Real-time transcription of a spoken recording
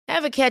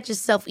Ever catch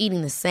yourself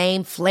eating the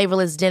same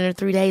flavorless dinner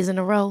 3 days in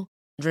a row?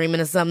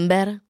 Dreaming of something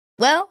better?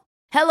 Well,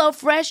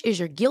 HelloFresh is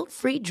your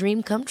guilt-free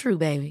dream come true,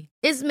 baby.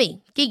 It's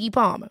me, Keke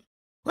Palmer.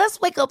 Let's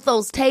wake up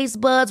those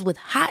taste buds with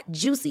hot,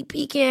 juicy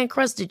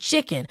pecan-crusted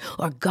chicken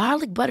or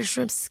garlic butter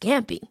shrimp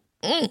scampi.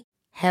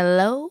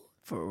 Hello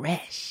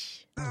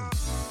Fresh.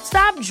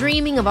 Stop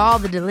dreaming of all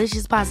the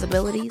delicious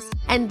possibilities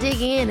and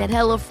dig in at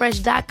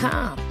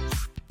HelloFresh.com.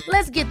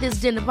 Let's get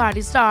this dinner party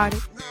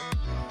started.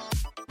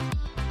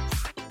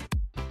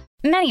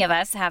 Many of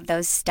us have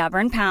those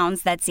stubborn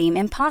pounds that seem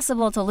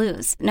impossible to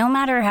lose, no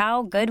matter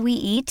how good we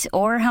eat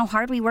or how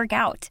hard we work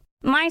out.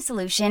 My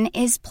solution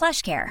is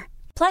PlushCare.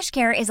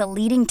 PlushCare is a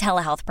leading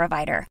telehealth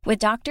provider with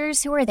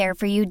doctors who are there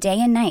for you day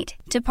and night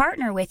to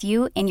partner with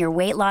you in your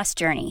weight loss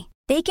journey.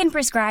 They can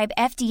prescribe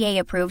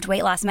FDA-approved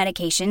weight loss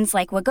medications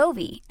like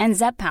Wegovy and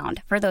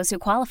Zepbound for those who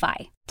qualify.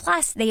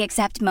 Plus, they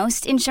accept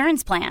most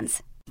insurance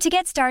plans. To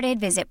get started,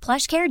 visit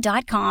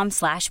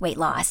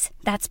plushcare.com/weightloss.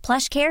 That's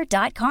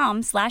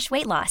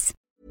plushcare.com/weightloss.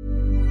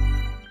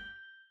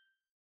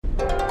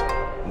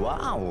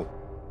 Wow.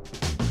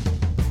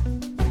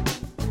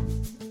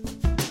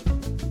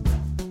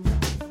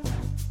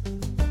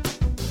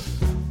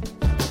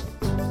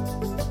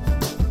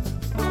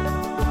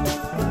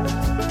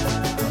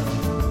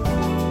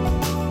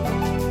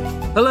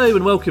 Hello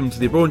and welcome to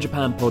the Abroad in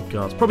Japan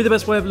podcast, probably the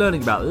best way of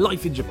learning about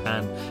life in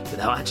Japan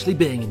without actually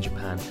being in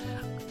Japan.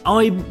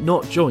 I'm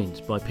not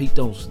joined by Pete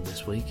Dawson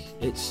this week.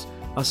 It's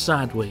a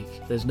sad week.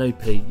 There's no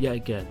Pete yet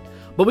again.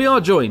 But we are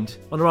joined,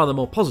 on a rather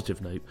more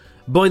positive note,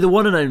 by the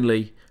one and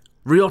only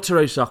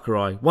Ryotaro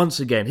Sakurai. Once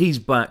again, he's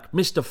back.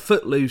 Mr.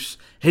 Footloose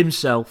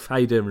himself. How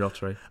you doing,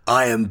 Ryotaro?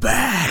 I am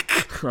back.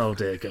 Oh,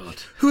 dear God.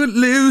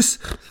 Footloose.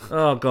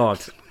 Oh, God.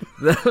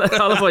 I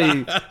love how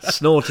you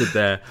snorted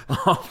there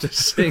after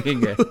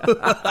singing it.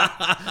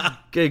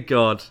 Good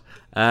God.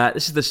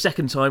 This is the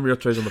second time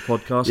Ryotaro's on the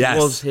podcast. Yes.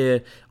 He was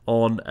here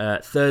on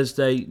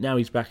Thursday. Now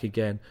he's back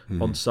again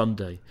on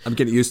Sunday. I'm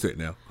getting used to it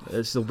now.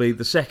 This will be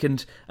the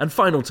second and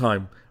final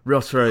time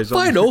Ryotaro's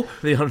Final? on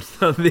the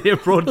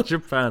Abroad in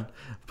Japan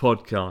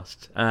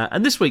podcast.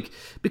 And this week,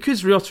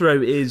 because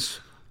Ryotaro is,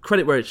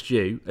 credit where it's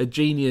due, a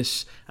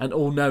genius and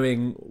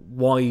all-knowing,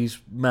 wise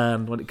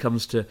man when it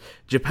comes to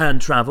Japan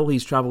travel.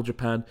 He's travelled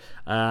Japan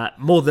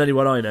more than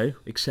anyone I know,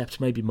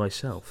 except maybe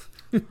myself.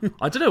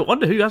 I don't know. I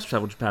wonder who has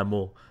travelled Japan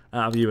more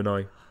out of you and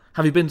I.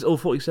 Have you been to all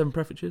 47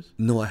 prefectures?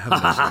 No, I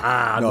haven't.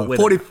 The No, winner.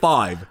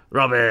 45.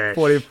 Rubbish.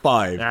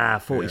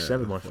 45.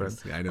 47, Yeah, my friend.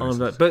 I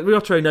know. But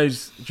Ryotaro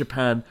knows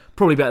Japan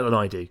probably better than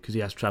I do because he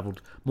has travelled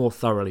more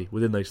thoroughly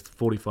within those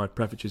 45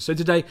 prefectures. So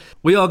today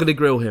we are going to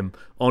grill him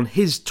on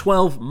his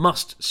 12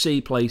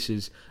 must-see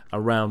places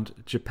around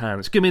Japan.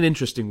 It's going to be an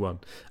interesting one.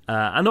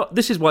 And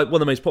this is one of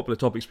the most popular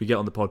topics we get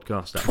on the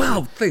podcast. Actually.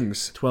 12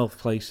 things. 12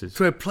 places.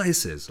 12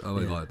 places. Oh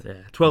my God. Yeah,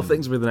 12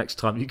 things will be the next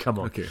time you come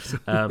on. Okay.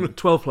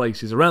 12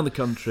 places around the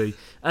country.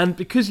 And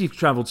because you've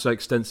travelled so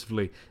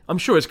extensively, I'm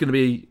sure it's going to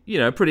be,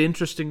 a pretty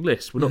interesting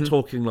list. We're not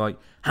talking like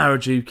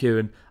Harajuku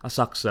and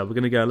Asakusa. We're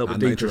going to go a little I'm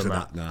bit not deeper than interested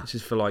that. in that, no. This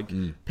is for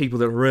people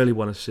that really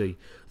want to see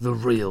the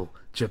real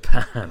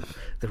Japan.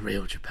 The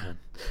real Japan.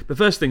 But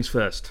first things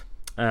first.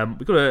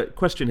 We got a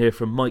question here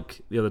from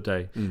Mike the other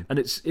day, and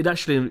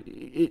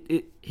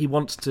he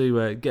wants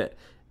to get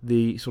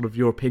the sort of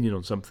your opinion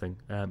on something.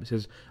 It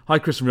says, "Hi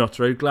Chris and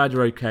Ryotaro, glad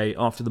you're okay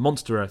after the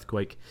monster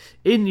earthquake.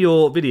 In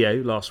your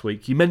video last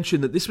week, you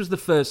mentioned that this was the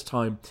first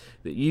time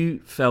that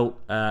you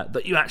felt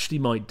that you actually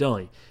might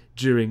die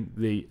during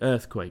the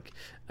earthquake.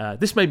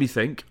 This made me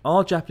think,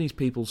 are Japanese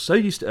people so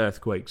used to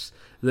earthquakes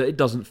that it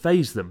doesn't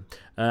faze them?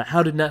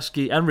 How did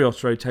Natsuki and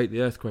Ryotaro take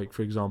the earthquake,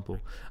 for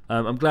example?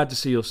 I'm glad to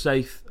see you're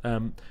safe.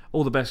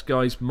 All the best,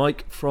 guys.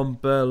 Mike from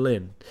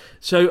Berlin."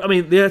 So, I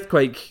mean, the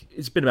earthquake,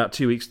 it's been about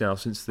 2 weeks now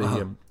since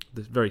the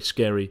very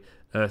scary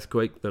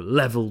earthquake that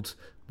levelled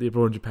the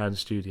Abroad in Japan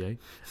studio.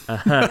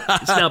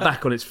 It's now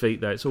back on its feet,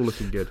 though. It's all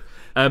looking good.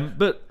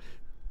 But,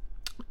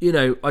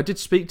 I did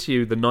speak to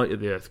you the night of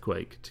the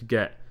earthquake to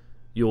get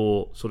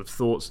your sort of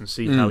thoughts and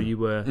see how you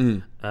were.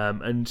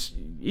 And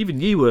even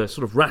you were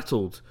sort of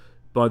rattled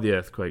by the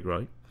earthquake,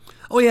 right?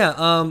 Oh yeah.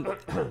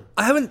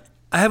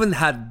 I haven't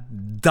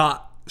had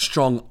that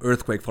strong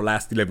earthquake for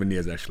last 11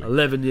 years actually.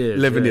 11 years.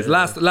 11 years.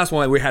 Yeah. Last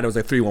one we had was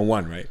like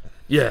 311, right?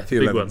 Yeah, big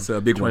 311. one. So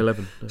a big one.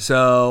 2011. Yeah.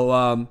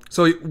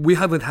 So we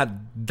haven't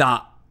had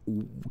that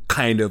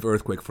kind of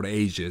earthquake for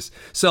ages.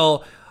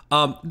 So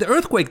the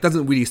earthquake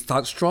doesn't really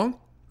start strong.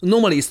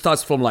 Normally it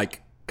starts from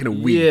like kind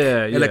of weak.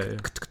 Yeah.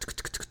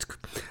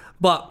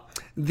 But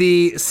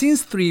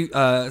since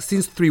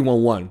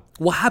 311,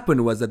 what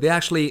happened was that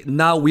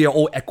now we are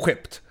all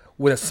equipped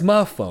with a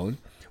smartphone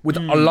with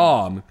an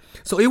alarm,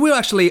 so it will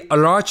actually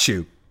alert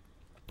you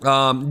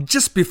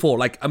just before,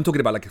 like I'm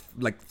talking about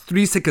like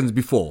 3 seconds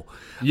before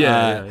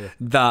the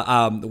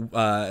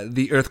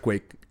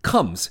earthquake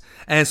comes,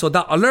 and so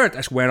that alert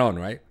actually went on,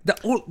 right? The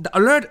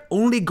alert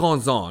only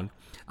goes on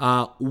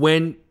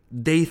when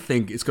they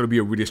think it's going to be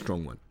a really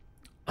strong one.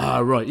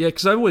 Right, yeah,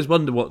 because I always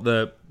wonder what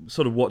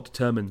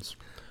determines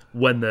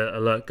when the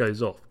alert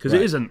goes off. Because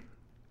it isn't,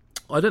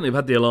 I don't think I've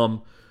had the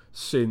alarm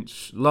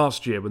since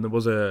last year when there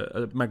was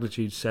a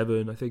magnitude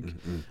 7, I think.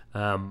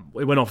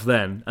 It went off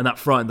then, and that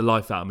frightened the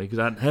life out of me because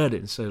I hadn't heard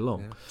it in so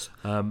long.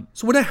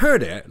 So when I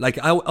heard it, like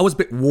I was a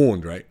bit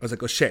warned, right? I was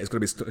like, oh shit, it's gonna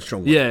be a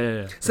strong one.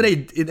 Yeah. So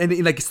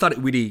it started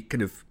really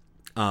kind of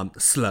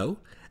slow,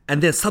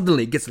 and then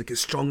suddenly it gets like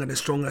stronger and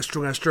stronger and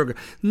stronger and stronger.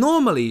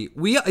 Normally,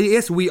 we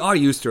are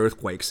used to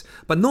earthquakes,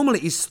 but normally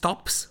it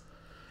stops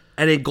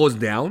and it goes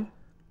down.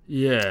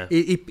 Yeah.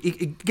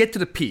 It get to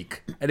the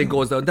peak and it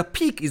goes down. The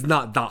peak is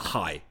not that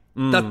high.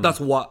 That's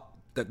what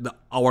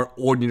our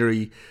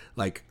ordinary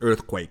like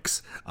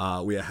earthquakes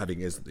we are having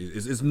is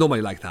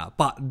normally like that.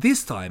 But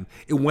this time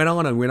it went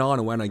on and went on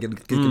and went on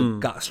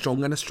and got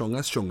stronger and stronger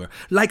and stronger,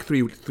 like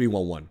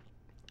 311.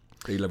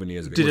 11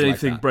 years ago. Did It was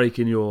anything like that. break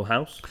in your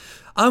house?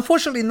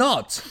 Unfortunately,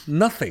 not.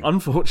 Nothing.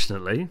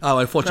 Unfortunately. Oh,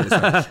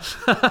 unfortunately.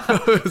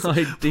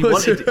 Sorry.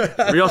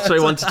 Riotto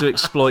wanted to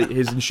exploit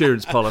his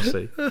insurance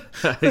policy.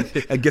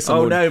 And get some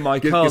money. No, my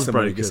car's get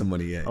broken. Get some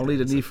money, yeah. I'll need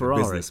a new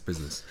Ferrari.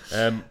 Business.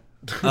 Um,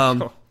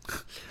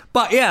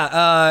 But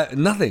yeah,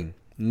 nothing.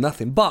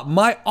 But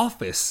my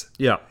office,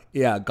 yeah.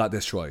 got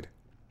destroyed.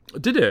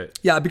 Did it?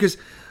 Yeah, because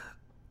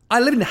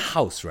I live in a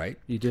house, right?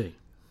 You do.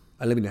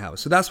 I live in a house.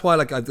 So that's why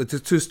like it's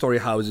 2-story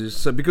houses.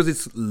 So because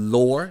it's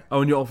lower,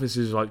 Oh, and your office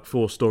is like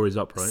 4 stories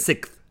up, right?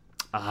 sixth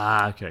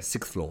Okay.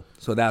 floor.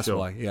 So that's Sure.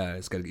 why, yeah,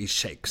 it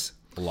shakes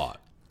a lot.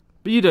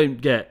 But you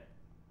don't get...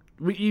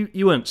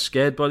 You weren't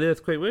scared by the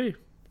earthquake, were you?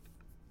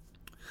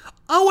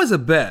 I was a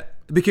bit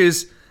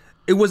because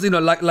it was,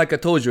 like I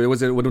told you, it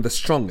was one of the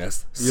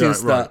strongest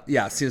since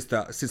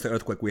the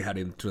earthquake we had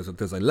in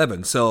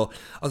 2011. So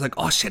I was like,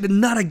 oh shit,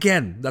 not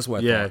again. That's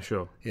what I Yeah, thought.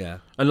 sure. Yeah.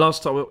 And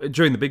last time,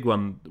 during the big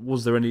one,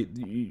 was there any...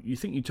 You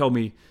think you told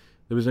me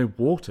there was no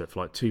water for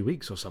like 2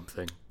 weeks or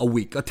something? A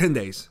week, 10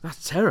 days.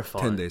 That's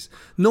terrifying. 10 days.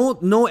 No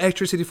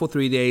electricity for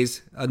 3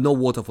 days, no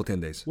water for 10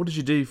 days. What did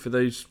you do for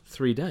those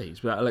 3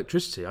 days without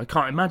electricity? I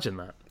can't imagine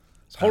that.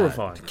 It's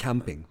horrifying.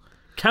 Camping.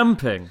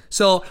 Camping.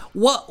 So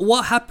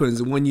what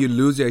happens when you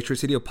lose your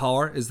electricity or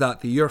power is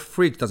that your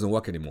fridge doesn't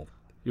work anymore,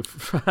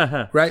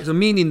 right? So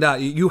meaning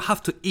that you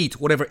have to eat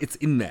whatever it's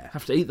in there.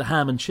 Have to eat the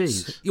ham and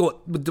cheese.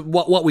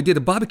 What we did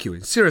the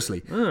barbecuing,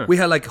 seriously. We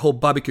had like a whole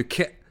barbecue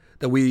kit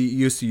that we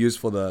used to use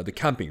for the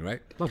camping,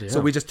 right? Bloody so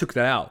hell. we just took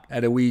that out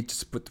and then we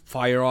just put the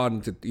fire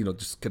on to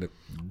just kind of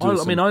do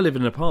I mean, I live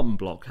in an apartment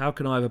block. How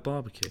can I have a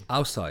barbecue?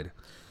 outside.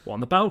 What, on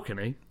the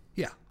balcony?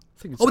 Yeah.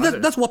 think it's-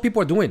 That's what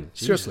people are doing.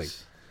 Seriously.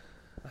 Jesus.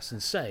 That's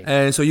insane.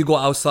 And so you go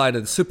outside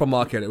at the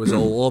supermarket. It was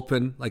all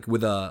open, like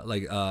with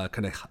a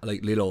kind of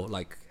like little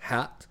like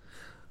hat.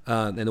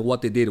 And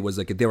what they did was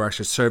like they were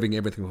actually serving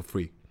everything for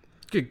free.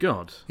 Good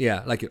God.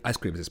 Yeah, like ice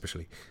creams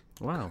especially.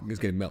 Wow. It's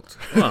getting melted.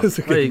 Well, It's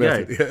there getting you go.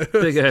 melted,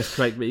 yeah. Big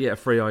earthquake, but yeah,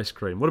 free ice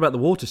cream. What about the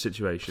water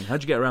situation?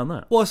 How'd you get around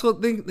that? Well, so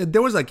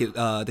there was like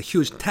the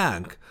huge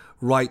tank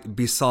right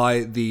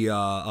beside the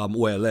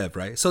where I live,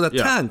 right? So the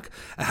Yeah. tank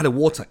had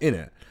water in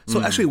it. So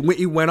actually,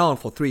 it went on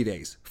for 3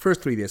 days.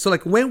 First 3 days. So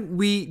like when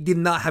we did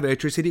not have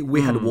electricity,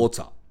 we had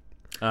water.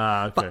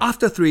 Okay. But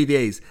after 3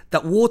 days,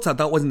 that water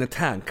that was in the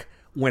tank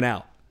went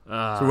out.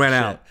 So ran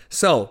shit. out.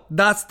 So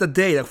that's the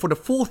day that for the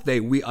 4th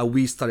day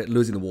we started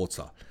losing the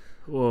water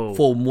Whoa.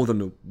 for more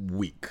than a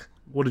week.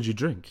 What did you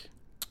drink?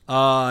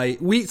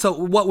 So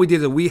what we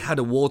did is we had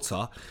the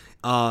water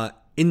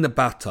in the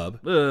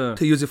bathtub to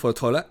use it for the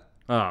toilet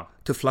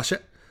to flush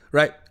it,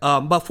 right?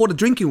 But for the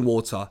drinking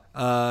water,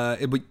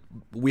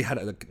 we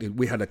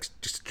had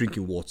just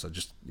drinking water,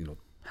 just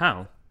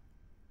How?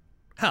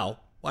 how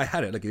I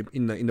had it like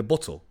in the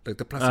bottle, like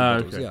the plastic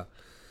bottles, okay. yeah.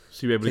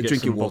 So you were able to And get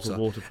drinking some bottled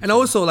water. from and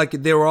someone. also like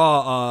there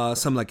are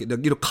some like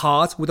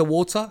cars with the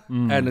water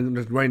and then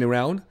running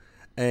around,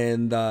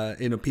 and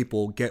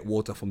people get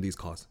water from these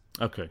cars.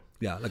 Okay.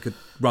 Yeah, like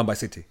run by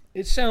city.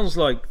 It sounds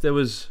like there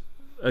was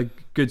a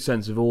good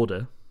sense of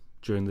order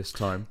during this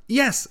time.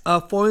 Yes,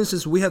 for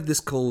instance, we have this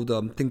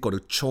thing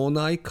called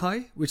Chonai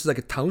Kai, which is like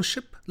a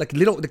township, like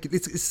little. Like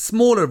it's a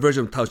smaller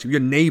version of township.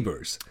 Your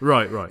neighbors,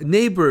 Right.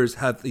 neighbors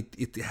have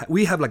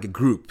we have like a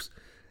group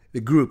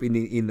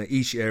in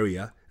each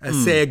area.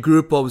 Say a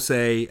group of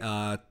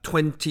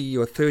 20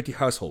 or 30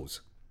 households,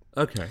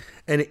 Okay.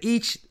 and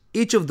each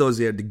of those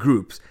the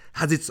groups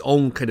has its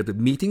own kind of a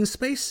meeting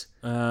space.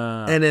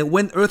 And then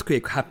when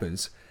earthquake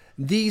happens,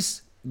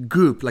 these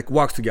group like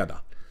work together.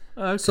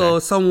 Okay. So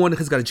someone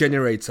has got a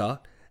generator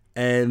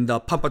and a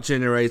pump-up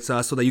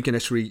generator so that you can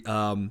actually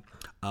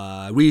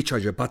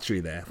recharge your battery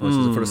there, for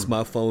instance, for the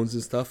smartphones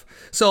and stuff.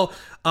 So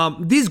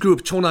this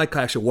group, Chonai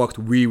Kai, actually worked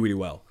really, really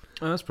well.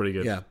 Oh, that's pretty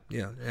good.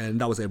 Yeah, and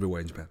that was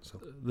everywhere in Japan. So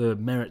The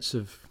merits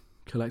of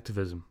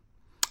collectivism.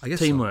 I guess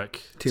so.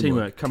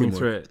 Teamwork, coming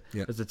through it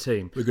Yeah. as a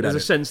team. We're good There's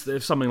at a it. sense that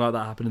if something like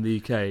that happened in the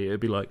UK, it'd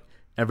be like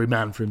every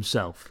man for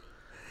himself.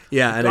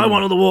 Yeah, and I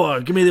want all the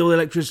water. Give me all the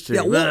electricity.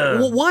 Yeah,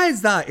 Ugh. why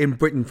is that in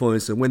Britain, for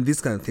instance, when these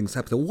kind of things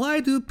happen? Why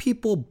do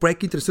people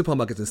break into the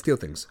supermarkets and steal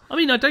things? I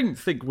mean, I don't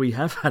think we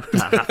have had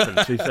that happen,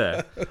 to be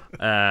fair.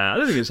 I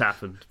don't think it's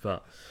happened,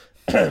 but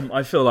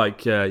I feel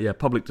like,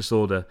 public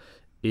disorder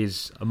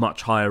is a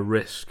much higher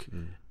risk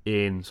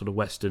in sort of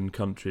Western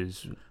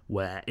countries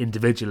where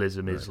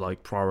individualism is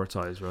like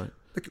prioritized, right?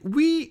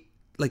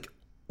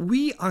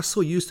 We are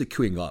so used to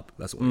queuing up.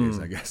 That's what it is,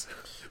 I guess.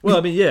 Well,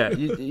 I mean,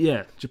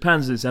 yeah.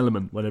 Japan's its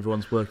element when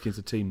everyone's working as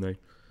a team, though.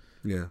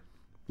 Yeah.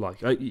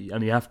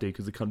 And you have to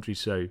because the country's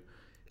so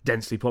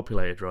densely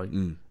populated, right?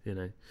 You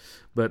know.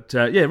 But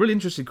really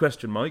interesting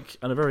question, Mike,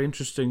 and a very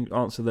interesting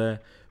answer there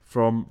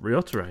from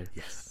Ryotaro.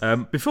 Yes.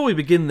 Before we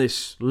begin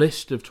this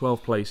list of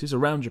 12 places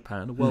around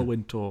Japan, a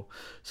whirlwind tour,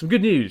 some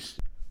good news,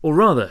 or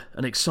rather,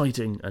 an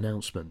exciting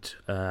announcement.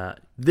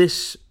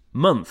 This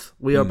month,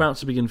 we are about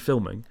to begin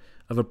filming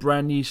of a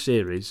brand new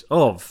series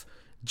of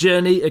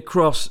Journey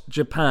Across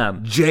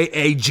Japan.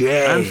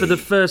 JAJ. And for the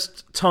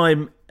first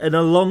time in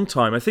a long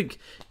time, I think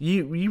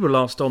you were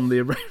last on the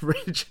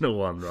original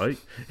one, right?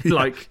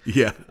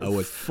 Yeah, I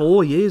was.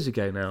 4 years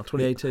ago now,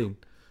 2018.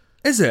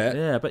 Is it?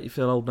 Yeah, I bet you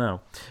feel old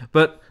now.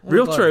 But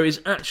Ryotaro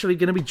is actually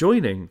going to be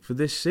joining for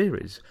this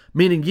series,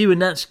 meaning you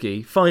and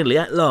Natsuki, finally,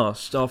 at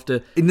last,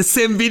 after In the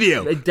same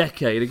video. a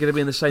decade, are going to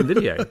be in the same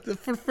video.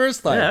 For the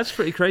first time. Yeah, that's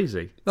pretty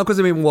crazy. No, because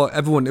I mean, well,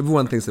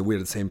 everyone thinks that we're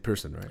the same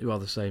person, right? You are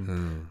the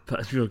same.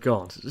 But, oh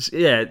God.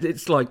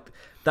 It's like,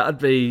 that would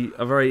be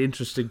a very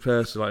interesting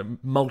person, like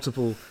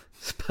multiple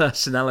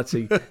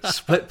personality,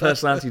 split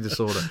personality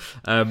disorder.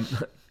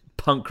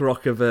 Punk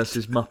rocker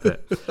versus Muppet.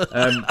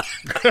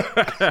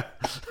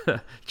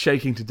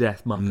 Shaking to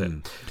death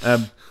Muppet.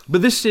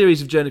 But this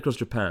series of Journey Across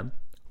Japan,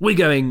 we're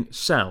going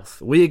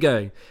south. We are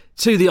going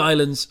to the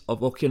islands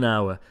of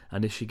Okinawa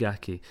and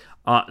Ishigaki.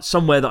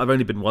 Somewhere that I've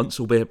only been once,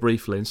 albeit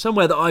briefly, and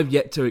somewhere that I've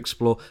yet to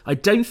explore. I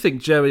don't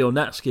think Joey or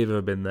Natsuki have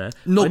ever been there.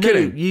 No I know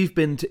kidding. You've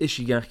been to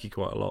Ishigaki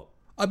quite a lot.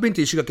 I've been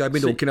to Ishigaki, I've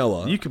been to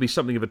Okinawa. You could be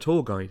something of a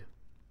tour guide.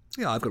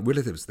 Yeah, I've got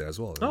relatives there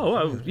as well. Oh,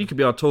 well, you could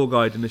be our tour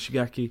guide in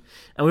Ishigaki.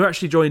 And we're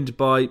actually joined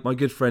by my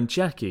good friend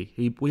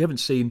Chiaki. We haven't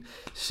seen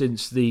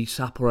since the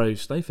Sapporo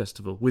Snow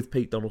Festival with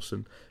Pete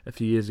Donaldson a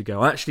few years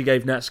ago. I actually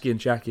gave Natsuki and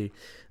Chiaki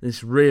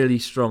this really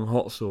strong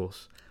hot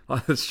sauce.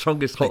 The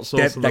strongest hot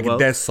sauce in the world. Like a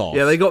death sauce.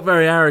 Yeah, they got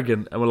very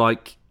arrogant and were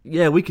like,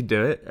 yeah, we could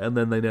do it. And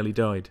then they nearly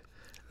died.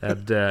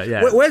 And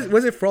yeah.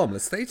 Where's it from?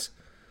 The States?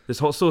 This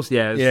hot sauce,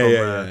 yeah. It's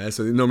Yeah.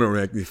 So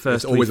normally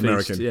First it's always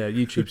Feast, American. Yeah,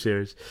 YouTube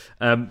series.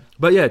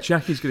 But yeah,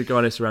 Chiaki's going to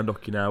guide us around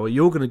Okinawa.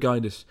 You're going to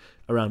guide us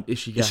around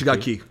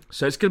Ishigaki.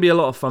 So it's going to be a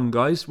lot of fun,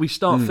 guys. We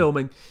start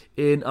filming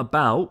in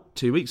about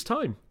 2 weeks'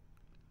 time.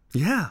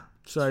 Yeah.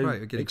 So That's right,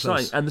 we're getting exciting.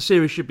 close. And the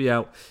series should be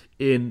out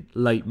in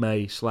late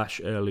May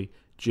 / early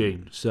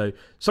June. So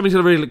something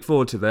to really look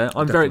forward to there.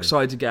 I'm very Definitely.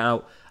 excited to get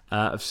out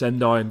of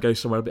Sendai and go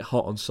somewhere a bit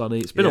hot and sunny.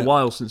 It's been a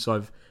while since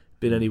I've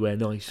been anywhere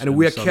nice. And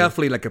we are sunny.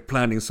 carefully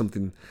planning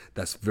something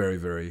that's very,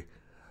 very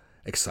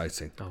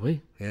exciting. Are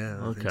we? Yeah,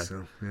 I Okay. think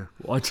so. Yeah.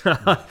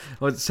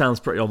 Well, it sounds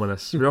pretty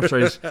ominous. Sounds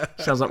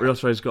like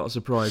Ryotaro's got a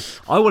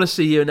surprise. I want to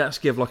see you and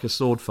Natsuki have like a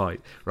sword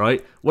fight,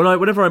 right?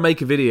 Whenever I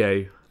make a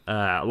video,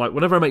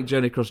 whenever I make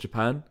Journey Across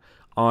Japan,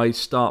 I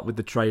start with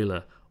the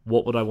trailer.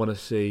 What would I want to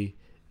see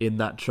in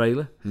that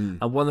trailer? And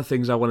one of the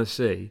things I want to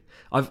see,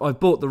 I've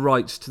bought the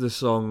rights to the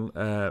song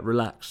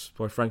 "Relax"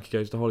 by Frankie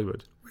Goes to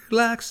Hollywood.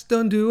 Relax,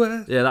 don't do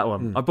it. Yeah, that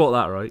one. I bought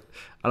that, right?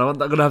 And I'm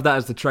going to have that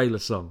as the trailer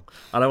song.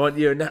 And I want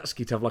you and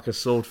Natsuki to have like a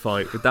sword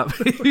fight with that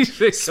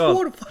music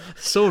on.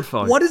 Sword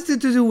fight. What is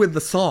it to do with the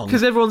song?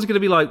 Because everyone's going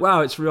to be like,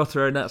 wow, it's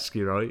Ryotaro and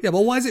Natsuki, right? Yeah,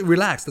 but why is it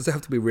relaxed? Does it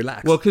have to be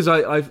relaxed? Well, because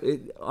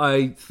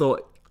I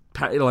thought,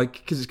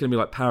 because it's going to be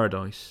like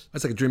paradise.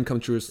 it's like a dream come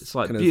true. It's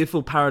like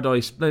beautiful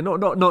paradise. No,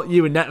 not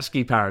you and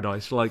Natsuki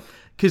paradise. Like,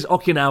 because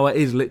Okinawa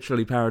is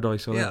literally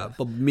paradise on Yeah, Earth.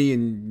 but me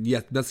and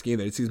Natsuki in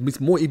there, it's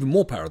even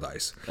more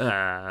paradise. Don't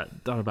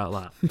know about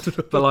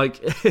that. But like,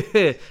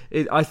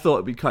 I thought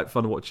it'd be quite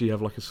fun to watch you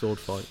have like a sword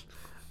fight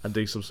and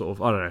do some sort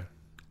of, I don't know.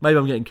 Maybe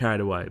I'm getting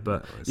carried away,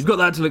 but you've got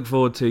that to look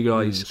forward to,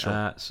 guys.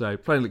 Sure. So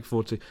plenty to look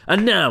forward to.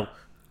 And now,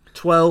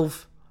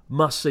 12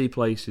 must-see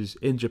places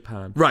in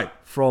Japan. Right.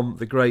 From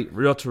the great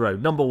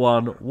Ryotaro. Number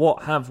 1,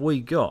 what have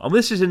we got? And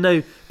this is in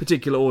no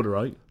particular order,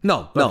 right?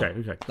 No.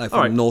 Okay. Like All from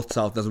right. north,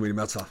 south, doesn't really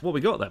matter. What we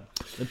got then?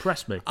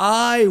 Impress me.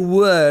 I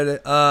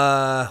would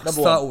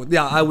start one. with,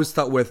 I would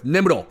start with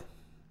Nemuro.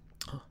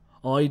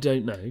 I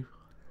don't know.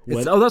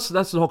 That's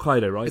in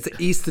Hokkaido, right? It's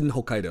the eastern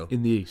Hokkaido.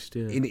 In the east,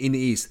 yeah. In the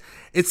east.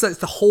 It's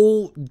a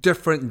whole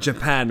different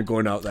Japan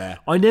going out there.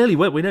 We nearly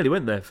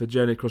went there for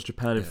Journey Across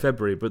Japan in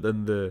February, but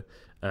then the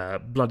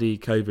bloody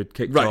COVID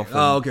kicked Right. off.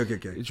 Oh, and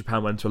okay.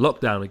 Japan went into a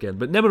lockdown again.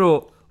 But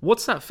Nemuro,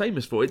 what's that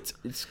famous for?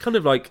 It's kind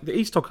of like the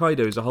East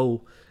Hokkaido is a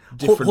whole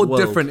different whole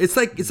world. different. It's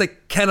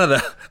like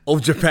Canada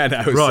of Japan,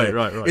 I would say.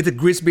 Right. It's a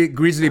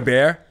grizzly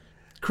bear.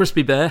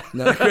 Crispy bear.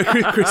 No,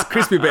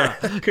 crispy bear.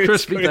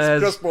 Crispy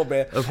bears Crispy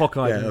bear. of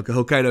Hokkaido. Yeah, okay,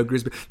 Hokkaido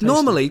crispy.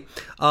 Normally,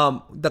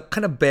 the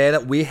kind of bear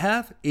that we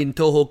have in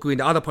Tohoku, in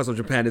the other parts of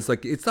Japan, it's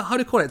how do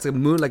you call it? It's a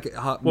moon, like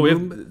Well, moon, we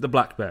have the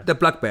black bear. the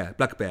black bear.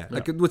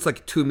 Like it's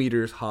like 2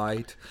 meters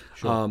height.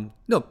 No,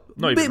 Not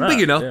even big that.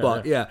 enough, Yeah,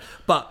 but yeah.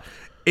 But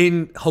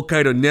in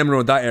Hokkaido,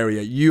 Nemuro, that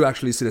area, you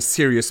actually see a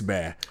serious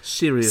bear.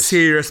 Serious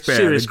bear.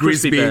 Serious the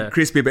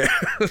crispy bear.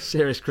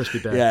 Serious crispy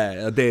bear.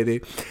 Yeah,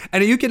 they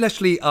and you can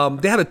actually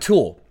they have a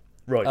tool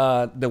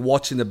Right. They're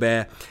watching the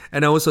bear,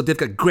 and also they've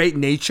got great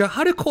nature.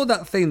 How do you call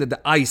that thing that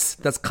the ice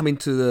that's coming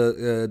to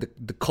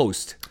the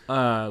coast?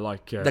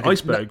 Like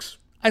icebergs.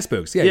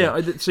 Icebergs, yeah.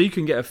 Yeah, so you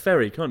can get a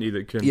ferry, can't you?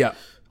 That can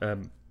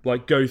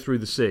like go through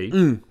the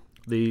sea,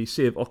 the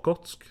Sea of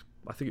Okhotsk,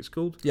 I think it's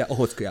called. Yeah,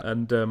 Okhotsk, yeah.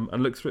 And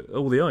look through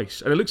all the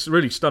ice, and it looks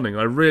really stunning.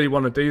 I really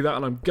want to do that,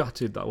 and I'm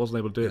gutted that I wasn't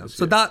able to do it. This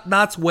So year.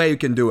 that's where you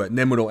can do it,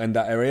 Nemuro and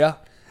that area,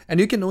 and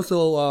you can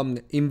also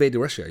invade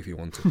Russia if you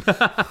want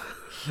to.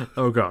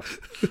 Oh god,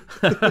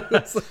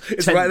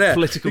 It's right there.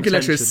 Political You can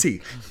actually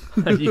tension.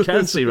 see. You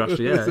can see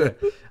Russia.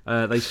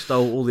 Yeah. They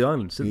stole all the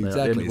islands, didn't they? At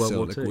the end Exactly. of So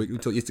World War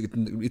II.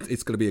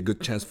 it's going to be a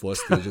good chance for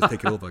us to just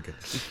take it over again.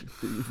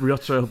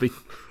 Ryota will be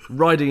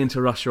riding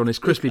into Russia on his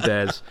crispy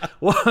bears.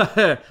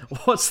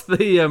 What's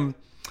the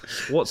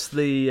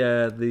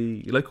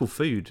local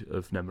food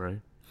of Nemuro?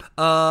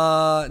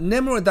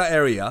 Nemuro in that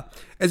area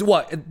is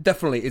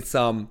definitely it's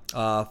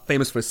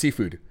famous for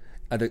seafood.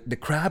 The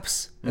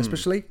crabs,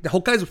 especially. The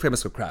Hokkaido is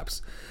famous for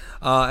crabs.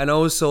 And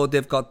also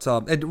they've got,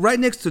 and right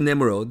next to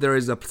Nemuro, there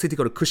is a city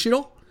called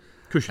Kushiro.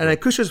 And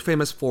Kushiro is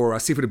famous for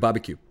seafood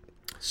barbecue.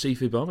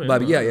 Seafood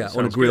barbecue? Yeah, on a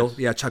Sounds grill. good.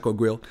 Yeah, charcoal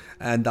grill.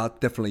 And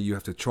that definitely you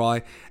have to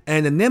try.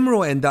 And the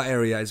Nemuro in that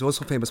area is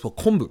also famous for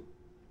kombu.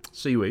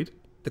 Seaweed?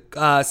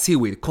 The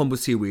seaweed, kombu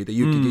seaweed.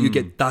 You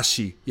get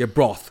dashi, your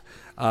broth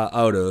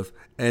out of.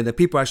 And the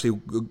people actually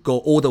go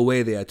all the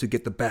way there to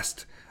get the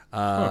best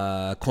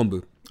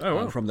kombu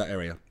from that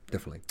area.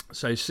 Definitely.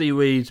 So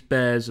seaweed,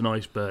 bears and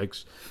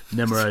icebergs.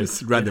 Nemuro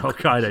It's in random.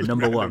 Hokkaido,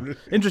 number one.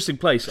 Interesting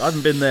place. I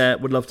haven't been there,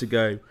 would love to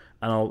go.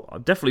 And I'll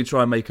definitely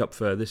try and make up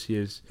for this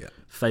year's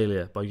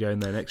failure by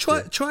going there next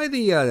year. Try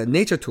the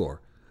nature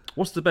tour.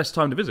 What's the best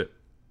time to visit?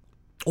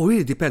 Oh,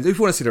 really depends. If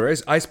you want to see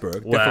the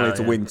iceberg, definitely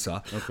it's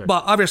winter. Okay.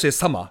 But obviously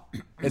summer,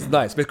 it's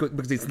nice because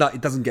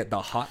it doesn't get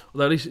that hot.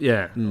 Although at least,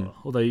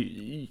 although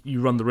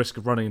you run the risk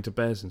of running into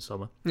bears in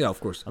summer. Yeah, of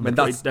course. I And mean,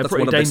 they're that's pretty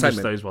one of the dangerous,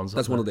 excitement. those ones,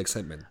 That's aren't one they? of the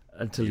excitement.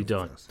 Until you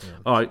die.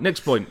 All right,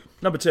 next point.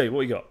 Number 2,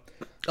 what you got?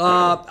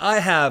 I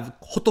have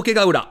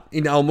Hotokegaura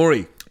in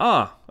Aomori.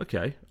 Ah,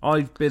 okay.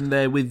 I've been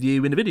there with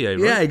you in the video,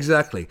 right? Yeah,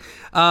 exactly.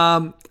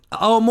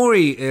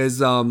 Aomori is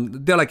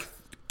they're like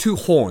two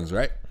horns,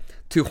 right?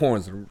 Two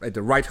horns, right?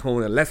 The right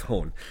horn and left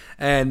horn,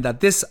 and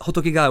this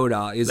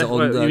Hotokegaura is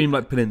on the You mean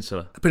like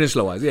peninsula?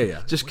 peninsula-wise.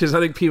 Yeah. Just because I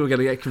think people are going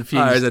to get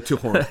confused. The two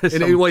horns.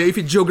 If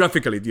you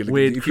geographically,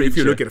 Weird if you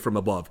creature. look at it from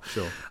above,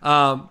 Sure.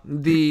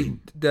 the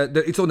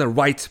it's on the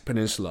right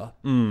peninsula,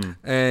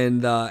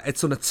 and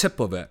it's on the tip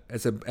of it.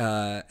 It's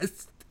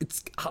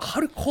it's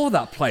how to call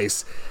that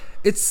place?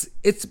 It's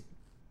It's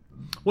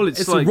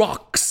like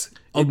rocks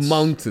of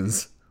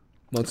mountains.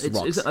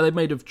 Rocks. Are they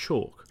made of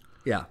chalk?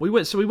 Yeah. We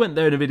went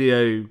there in a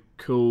video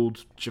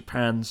called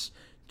Japan's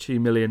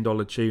 $2 million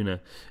tuna,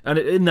 and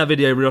in that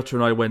video, Ryota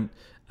and I went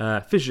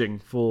fishing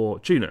for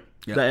tuna.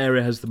 Yeah. That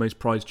area has the most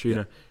prized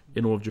tuna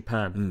in all of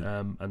Japan,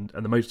 and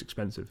the most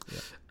expensive.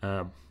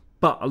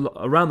 But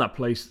around that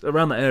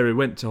area, we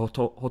went to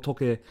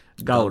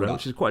Hotokegaura,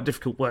 which is quite a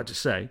difficult word to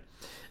say,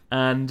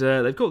 and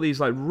they've got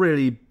these like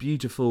really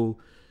beautiful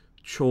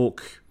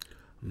chalk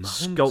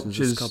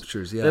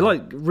sculptures. Yeah. They're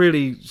like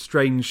really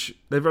strange.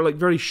 They're like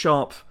very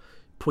sharp,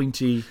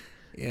 pointy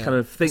kind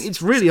of thing.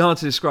 It's really hard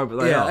to describe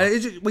what they are.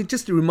 It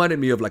just reminded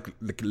me of like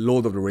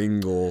Lord of the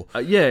Ring or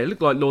It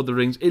looked like Lord of the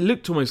Rings. It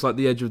looked almost like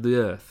the edge of the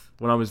earth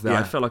when I was there. Yeah.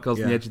 I felt like I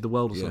was on the edge of the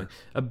world or something.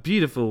 A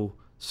beautiful,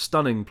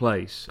 stunning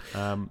place.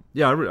 And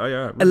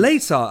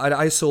later,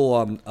 I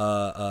saw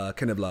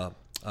kind of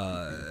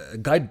a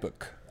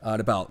guidebook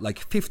about like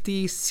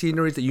 50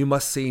 sceneries that you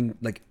must see in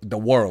like the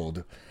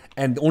world,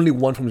 and only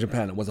one from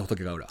Japan was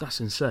Hotokegaura. That's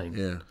insane.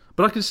 Yeah.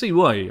 But I can see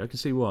why.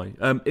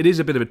 It is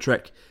a bit of a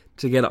trek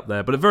to get up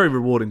there, but a very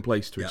rewarding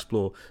place to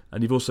explore.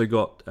 And you've also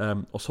got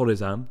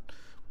Osorezan,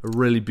 a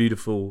really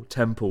beautiful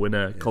temple in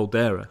a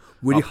caldera.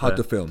 Really up hard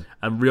there. to film.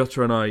 And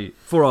Ryota and I,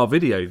 for our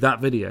video,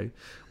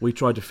 we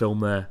tried to film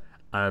there,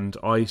 and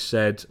I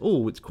said,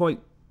 "Oh, it's quite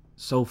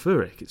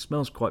sulfuric. It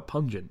smells quite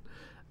pungent."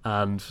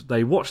 And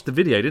they watched the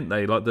video, didn't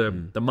they? Like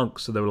the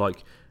monks, so they were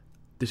like,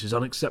 "This is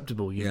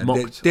unacceptable. You've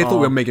mocked." They thought we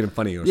were making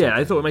funny or something. Yeah,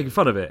 I thought we were making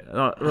fun of it. And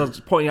I was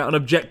pointing out an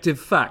objective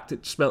fact.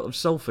 It smelled of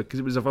sulphur because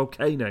it was a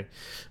volcano.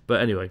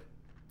 But anyway,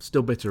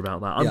 still bitter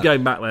about that. I'm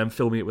going back there and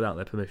filming it without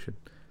their permission.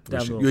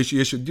 You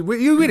should.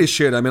 You really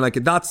should. I mean, like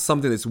that's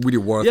something that's really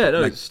worth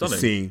it's stunning.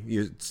 seeing.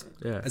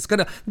 It's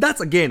gonna. That's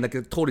again like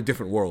a totally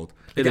different world.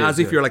 Like, It as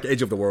is, if you're like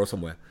edge of the world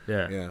somewhere.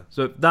 Yeah.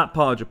 So that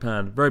part of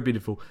Japan, very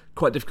beautiful,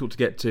 quite difficult to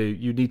get to.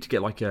 You need to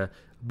get like a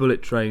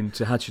bullet train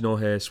to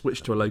Hachinohe,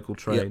 switch to a local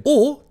train,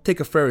 Or take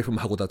a ferry from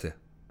Hakodate.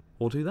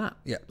 or do that.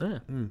 Yeah.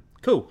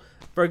 Cool.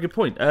 Very good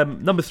point.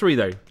 Number 3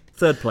 though.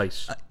 third place.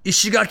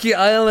 Ishigaki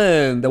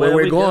Island, where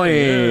we're going.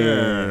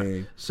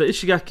 Yeah. So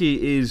Ishigaki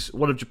is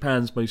one of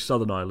Japan's most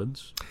southern islands.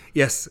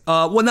 Yes.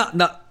 Well, not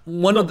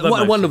one Not of the the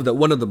most.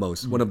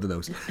 one of the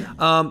most.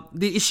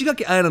 The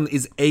Ishigaki Island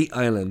is a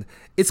island.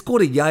 It's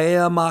called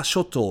Yaeyama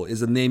Shoto. Is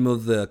the name of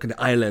the kind of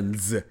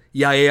islands.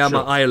 Yaeyama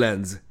Sure.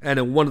 Islands, and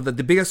one of the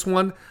biggest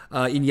one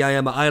in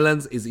Yaeyama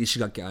Islands is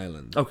Ishigaki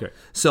Island. Okay.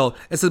 So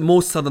it's the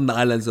most southern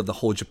islands of the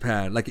whole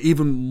Japan, like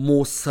even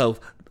more south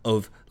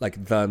of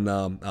than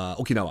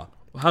Okinawa.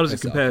 How does it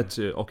It's, compare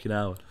to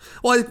Okinawa?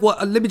 Well,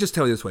 let me just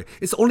tell you this way: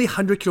 it's only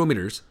 100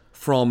 kilometers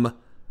from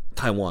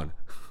Taiwan.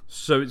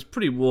 So it's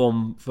pretty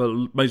warm for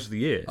most of the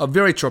year.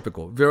 Very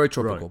tropical, very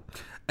tropical,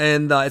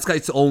 and it's got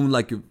its own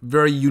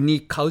very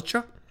unique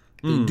culture.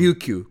 The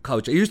Ryukyu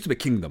culture. It used to be a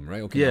kingdom,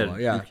 right? Okinawa,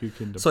 Yeah, Ryukyu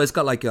kingdom. So it's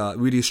got like a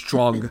really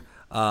strong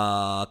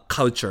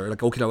culture, like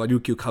Okinawa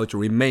Ryukyu culture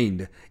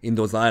remained in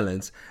those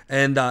islands,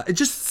 and it's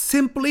just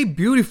simply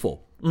beautiful.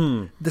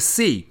 The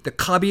sea, the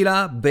Kabira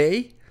Bay,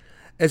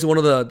 is one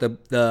of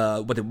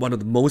one of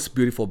the most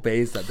beautiful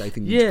bays that I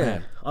think in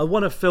Japan. I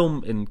want to film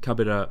in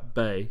Kabira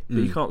Bay,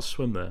 but you can't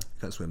swim there. You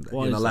can't swim there. Why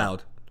You're is not that?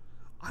 allowed.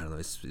 I don't know.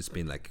 It's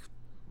been I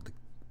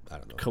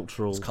don't know.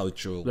 Cultural. It's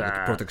cultural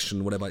Ah. protection,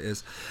 whatever it is.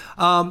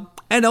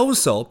 And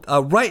also,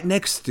 right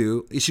next to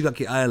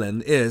Ishigaki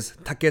Island is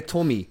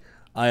Taketomi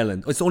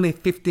Island. It's only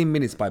 15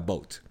 minutes by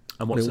boat.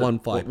 And what's Only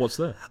there? What's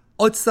there?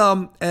 Oh, it's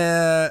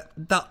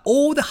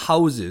all the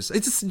houses.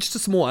 It's just a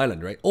small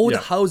island, right? All Yeah.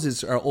 the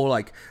houses are all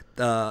I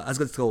was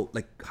going to go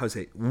how to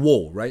say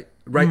wall, right?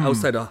 Right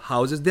outside the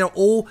houses. They're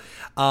all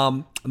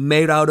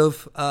made out of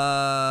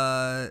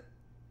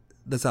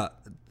that's a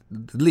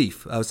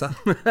leaf. What's that?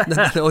 What's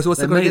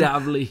They're that made again?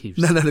 out of leaves.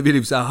 No,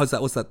 leaves. How's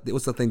that? What's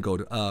that thing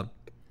called?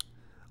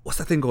 What's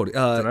that thing called?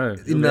 Dunno.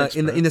 You're In the the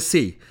expert. in the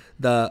sea,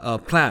 the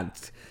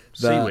plant.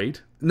 Seaweed?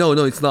 No,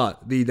 it's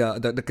not.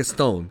 The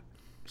stone.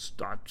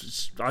 I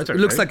don't It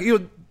looks know. like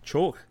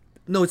Chalk?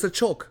 no, it's a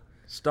chalk.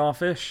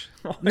 Starfish?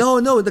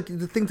 No,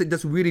 the thing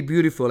that's really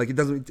beautiful. Like it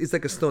doesn't. It's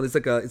like a stone. It's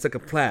like a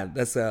plant.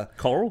 That's a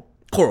Coral?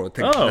 coral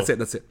thing. Oh.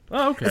 That's it.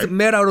 Oh, okay. It's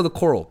made out of the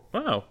coral.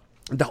 Wow.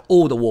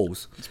 All the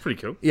walls. It's pretty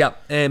cool. Yeah,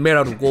 and made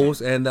out of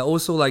walls, and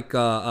also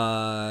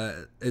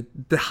the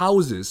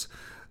houses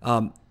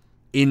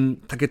in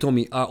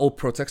Taketomi are all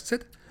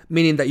protected,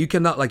 meaning that you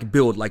cannot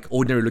build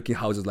ordinary looking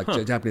houses like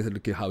Japanese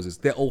looking houses.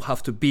 They all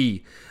have to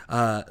be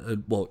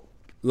the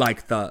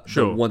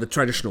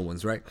traditional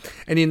ones, right?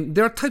 And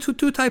there are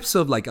two types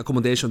of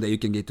accommodation that you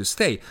can get to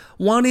stay.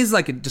 One is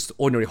just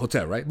ordinary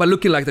hotel, right? But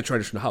looking like the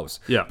traditional house.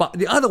 Yeah. But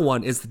the other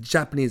one is the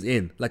Japanese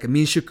inn, like a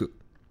minshuku.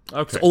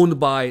 Okay. It's owned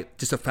by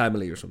just a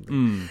family or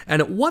something.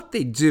 And what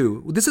they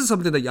do, this is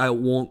something that I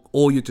want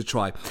all you to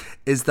try,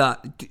 is that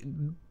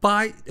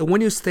when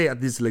you stay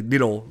at this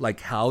little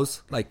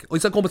house,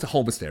 it's almost a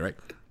homestay, right?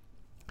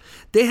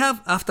 They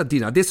have after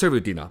dinner, they serve you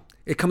dinner.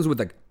 It comes with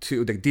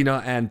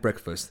dinner and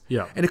breakfast.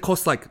 Yeah. And it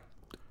costs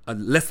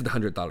less than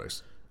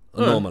 $100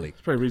 normally.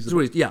 It's very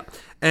reasonable. Yeah.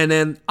 And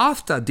then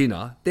after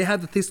dinner, they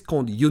have this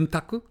called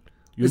yuntaku.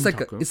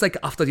 Yuntaku? It's like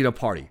after dinner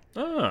party.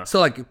 Ah.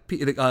 So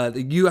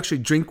you actually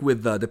drink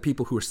with the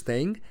people who are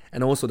staying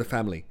and also the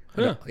family.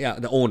 Yeah.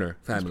 The owner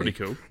family. pretty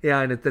cool.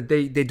 Yeah, and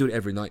they do it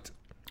every night.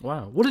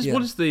 Wow. What is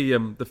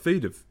the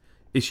food of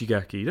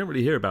Ishigaki? You don't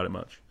really hear about it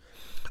much.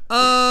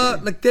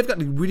 They've got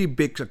really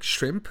big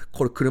shrimp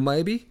called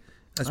kurumaebi.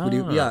 That's really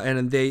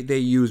and then they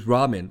use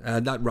ramen,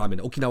 not ramen,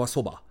 Okinawa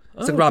soba.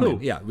 It's like ramen,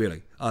 cool. yeah,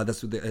 really.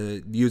 That's what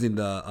using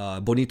the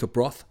bonito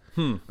broth.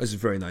 It's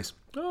very nice.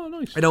 Oh,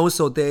 nice. And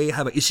also they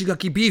have a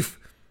Ishigaki beef.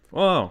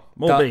 Wow.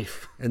 More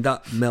beef. And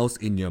that melts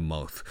in your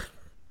mouth.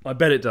 I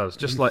bet it does.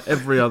 Just like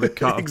every other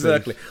cut of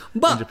Exactly. beef in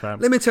But Japan.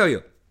 let me tell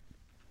you,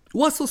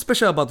 what's so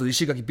special about the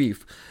Ishigaki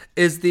beef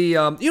is we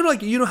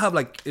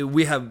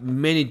have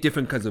many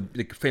different kinds of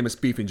famous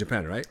beef in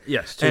Japan, right?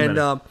 Yes, too and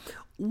many.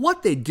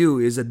 what they do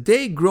is that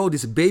they grow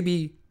this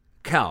baby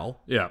cow,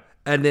 Yeah.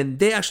 and then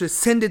they actually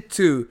send it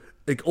to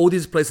all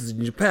these places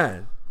in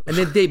Japan, and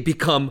then they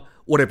become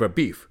whatever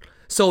beef.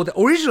 So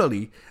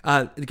originally,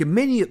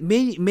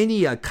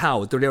 many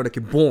cows they were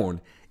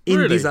born in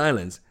Really? these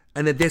islands,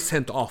 and then they're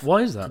sent off.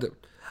 Why is that?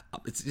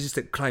 It's just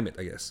the climate,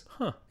 I guess.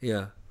 Huh?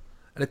 Yeah.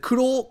 And the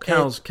kuro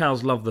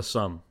Cows love the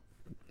sun.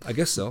 I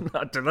guess so.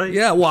 Do they?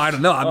 Yeah, well, I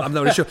don't know. I'm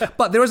not really sure.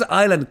 But there is an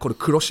island called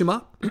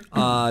Kuroshima,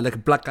 like a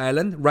black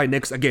island, right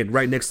next to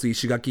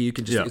Ishigaki. You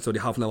can just, it's only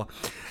half an hour.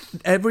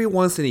 Every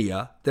once in a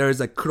year, there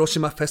is a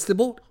Kuroshima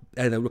festival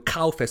and a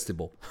cow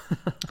festival.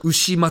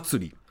 Ushi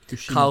Matsuri.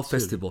 Cow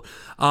festival.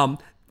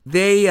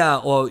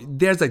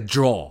 There's a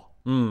draw.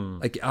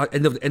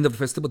 End of the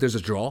festival, there's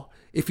a draw.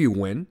 If you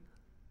win,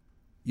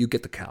 you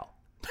get the cow.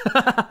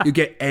 You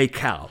get a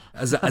cow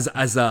as a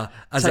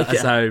Take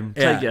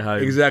it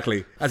home.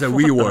 Exactly, as a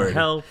reward.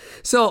 hell?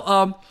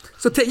 So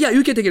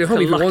you can take it home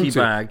A if you want lucky to.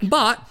 bag.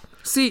 But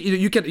see,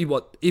 you can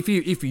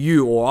if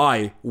you or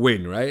I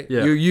win, right?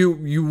 Yeah.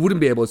 You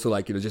wouldn't be able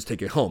to just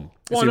take it home.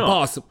 It's Why not?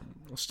 impossible.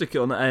 I'll stick it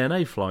on the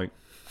ANA flight.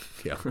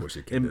 Yeah, of course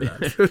you can do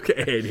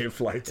that. Alien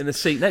flight. in the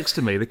seat next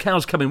to me. The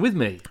cow's coming with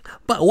me.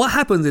 But what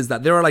happens is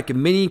that there are like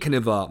many kind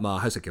of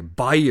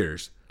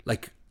buyers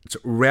like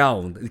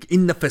around like,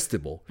 in the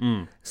festival.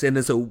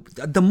 So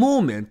at the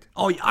moment,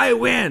 oh, I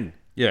win.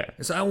 Yeah.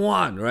 So I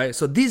won, right?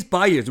 So these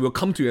buyers will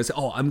come to you and say,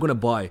 "Oh, I'm gonna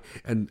buy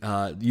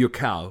your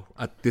cow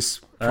at this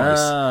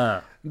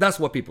price." That's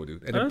what people do,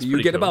 and That's you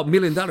pretty get cool. about $1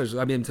 million.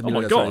 I mean, Oh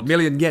my God.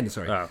 million yen.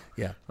 Sorry, Oh,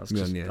 yeah, that's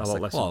million just yen. a It's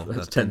lot like, less. oh,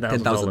 That's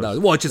 $10,000.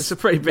 $10,000. Well, just It's a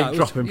pretty big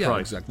drop in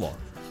price. Exactly. Well,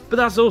 But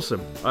that's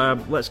awesome.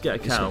 Let's get a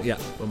cow yeah.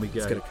 when we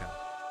go. Let's get a cow.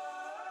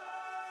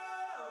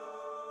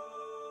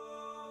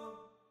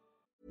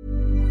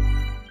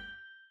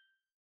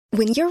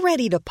 When you're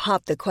ready to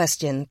pop the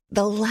question,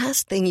 the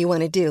last thing you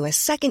want to do is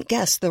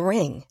second-guess the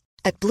ring.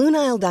 At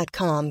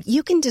BlueNile.com,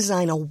 you can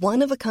design a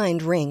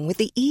one-of-a-kind ring with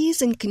the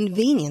ease and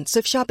convenience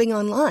of shopping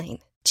online.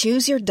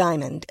 Choose your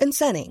diamond and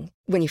setting.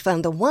 When you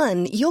find the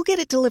one, you'll get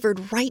it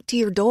delivered right to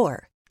your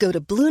door. Go to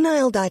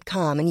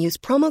BlueNile.com and use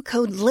promo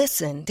code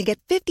LISTEN to get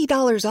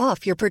 $50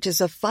 off your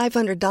purchase of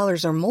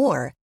 $500 or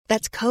more.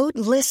 That's code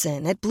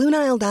LISTEN at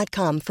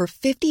BlueNile.com for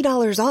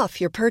 $50 off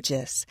your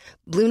purchase.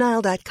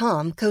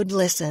 BlueNile.com, code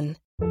LISTEN.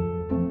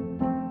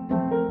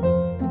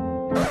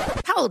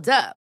 Hold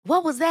up.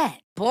 What was that?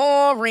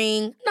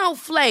 Boring. No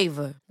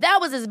flavor. That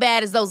was as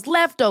bad as those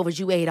leftovers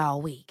you ate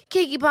all week.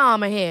 Keke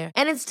Palmer here,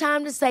 and it's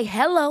time to say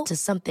hello to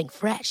something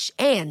fresh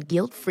and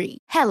guilt-free.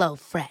 Hello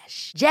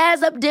Fresh.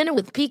 Jazz up dinner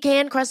with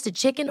pecan-crusted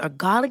chicken or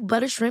garlic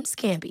butter shrimp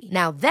scampi.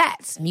 Now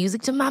that's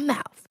music to my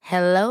mouth.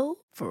 Hello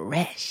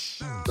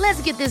Fresh.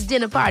 Let's get this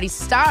dinner party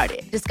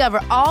started.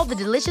 Discover all the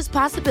delicious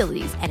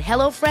possibilities at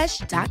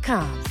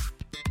hellofresh.com.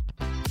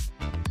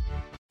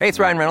 Hey, it's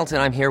Ryan Reynolds,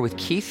 and I'm here with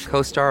Keith,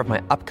 co-star of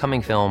my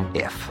upcoming film,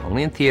 If,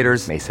 only in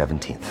theaters May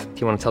 17th.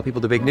 Do you want to tell people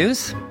the big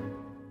news?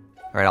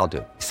 All right, I'll do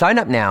it. Sign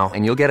up now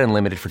and you'll get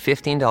unlimited for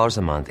 $15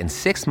 a month and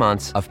 6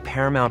 months of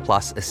Paramount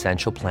Plus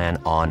Essential Plan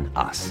on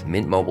us.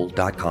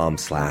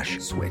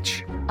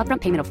 MintMobile.com/switch.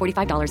 Upfront payment of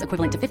 $45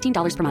 equivalent to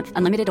 $15 per month.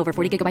 Unlimited over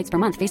 40 gigabytes per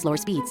month. Face lower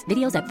speeds.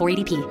 Videos at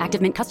 480p.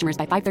 Active Mint customers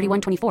by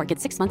 531.24 get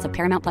 6 months of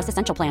Paramount Plus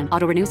Essential Plan.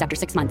 Auto renews after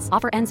 6 months.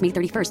 Offer ends May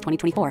 31st,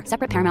 2024.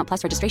 Separate Paramount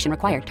Plus registration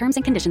required. Terms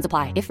and conditions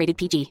apply if rated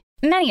PG.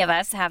 Many of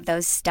us have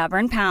those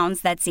stubborn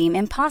pounds that seem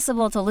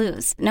impossible to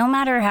lose, no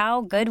matter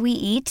how good we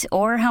eat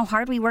or how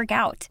hard we work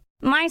out.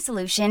 My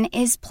solution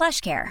is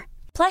PlushCare.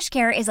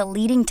 PlushCare is a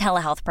leading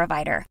telehealth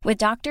provider with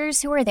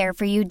doctors who are there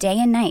for you day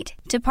and night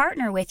to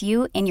partner with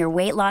you in your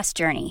weight loss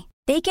journey.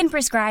 They can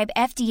prescribe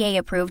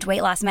FDA-approved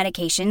weight loss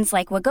medications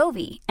like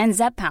Wegovy and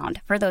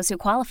Zepbound for those who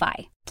qualify.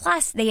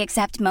 Plus, they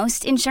accept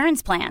most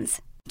insurance plans.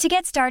 To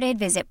get started,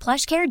 visit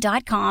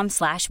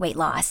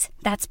plushcare.com/weightloss.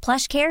 That's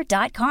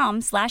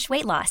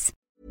plushcare.com/weightloss.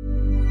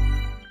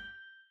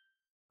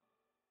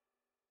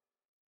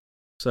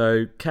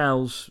 So,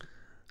 cows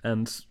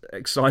and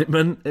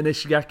excitement in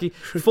Ishigaki.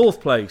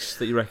 Fourth place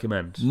that you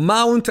recommend?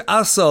 Mount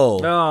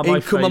Aso My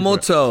in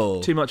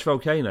Kumamoto. Too much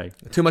volcano.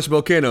 Too much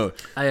volcano.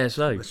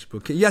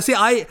 ASO. Yeah, see,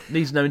 I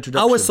Needs no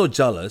introduction. was so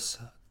jealous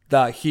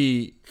that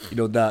he,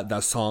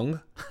 that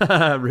song.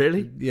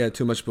 Really? Yeah,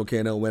 Too Much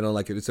Volcano went on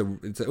like it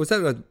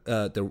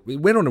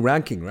went on a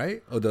ranking,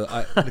 right? Or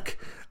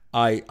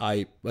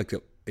I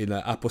in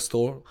an Apple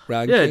Store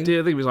ranking. Yeah, I think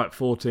it was like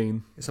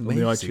 14. It's on the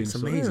amazing. iTunes It's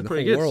store. amazing. Yeah, The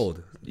pretty whole good.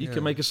 world. You Yeah.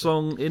 can make a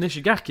song in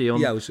Ishigaki on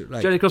Yeah, we should,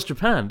 like- Journey Across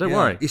Japan. Don't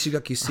worry.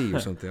 Ishigaki Sea or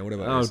something, or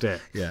whatever. it Oh, is. dear.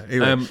 Yeah.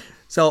 Anyway.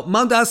 So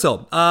Mount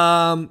Aso,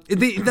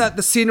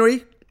 the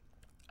scenery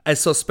is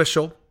so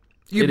special.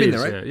 You've been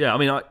there, right? Yeah. I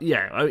mean,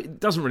 it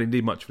doesn't really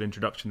need much of an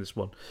introduction, this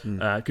one,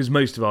 because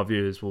most of our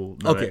viewers will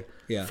know it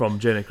from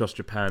Journey Across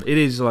Japan. It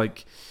is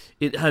like,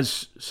 it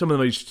has some of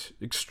the most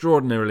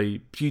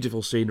extraordinarily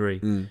beautiful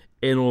scenery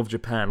in all of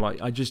Japan. Like,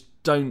 I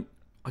can't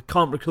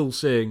recall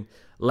seeing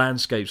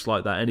landscapes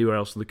like that anywhere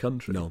else in the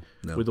country. No.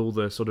 With all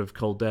the sort of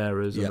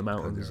calderas and the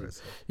mountains.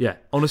 calderas. Yeah,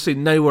 honestly,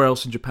 nowhere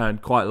else in Japan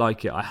quite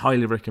like it. I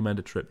highly recommend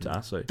a trip to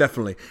Aso.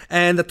 Definitely.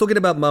 And talking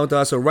about Mount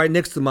Aso, right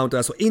next to Mount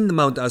Aso, in the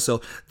Mount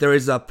Aso, there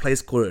is a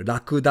place called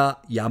Rakuda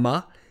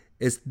Yama.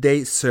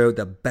 They serve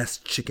the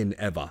best chicken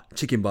ever.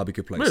 Chicken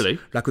barbecue place. Really?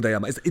 Rakuda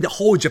Yama. It's in the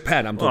whole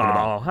Japan I'm talking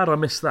about. How did I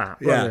miss that?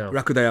 Yeah, Bloody hell.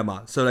 Rakuda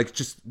Yama. So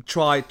just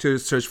try to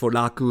search for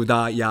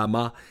Rakuda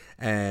Yama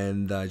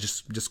and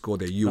just go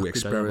there. You Rakuda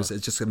experience. Yama.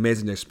 It's just an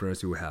amazing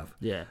experience you will have.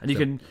 Yeah, and you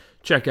can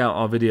check out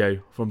our video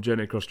from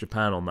Journey Across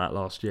Japan on that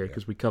last year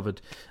because we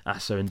covered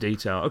Aso in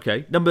detail.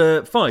 Okay,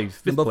 number 5,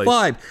 fifth Number place.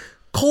 5,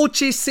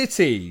 Kochi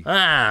City.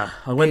 I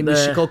went In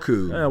there.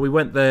 Shikoku. We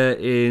went there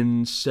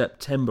in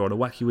September on a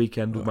wacky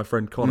weekend with my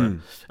friend Connor,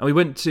 and we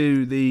went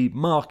to the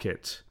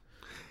market.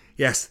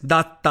 Yes,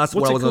 that's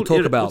what I it was going to called?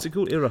 talk about. What's it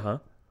called? Iraha?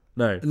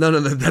 No. No,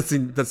 that's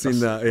different.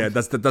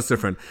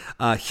 Hirome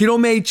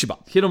Ichiba.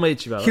 Hirome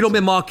Ichiba. that's Hirome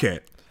it.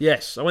 Market.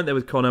 Yes, I went there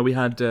with Connor. We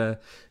had I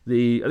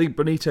think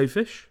bonito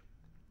fish.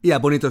 Yeah,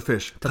 bonito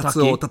fish. Tataki.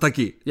 Tatsuo,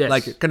 tataki. Yes.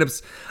 Like kind of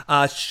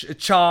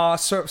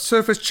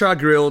surface char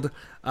grilled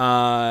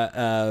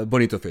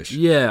bonito fish.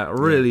 Yeah,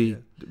 really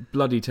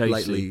bloody tasty.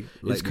 Lightly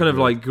it's kind of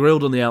grilled. like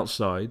grilled on the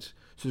outside,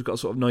 So it's got a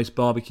sort of nice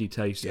barbecue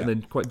taste, and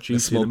then quite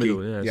juicy in the smoky.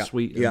 middle. Yeah.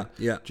 Sweet Yeah, and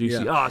yeah,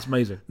 juicy. yeah. It's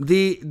amazing.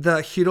 The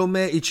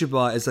Hirome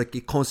Ichiba is like,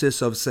 it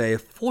consists of, say,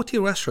 40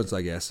 restaurants,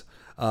 I guess.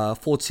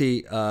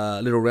 40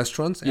 little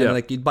restaurants, and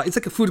Yeah. but it's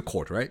like a food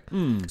court, right?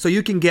 So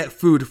you can get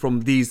food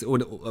from these,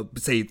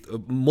 say,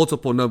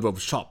 multiple number of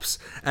shops,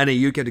 and then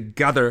you can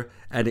gather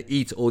and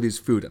eat all this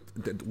food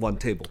at one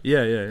table.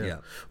 Yeah.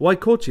 Why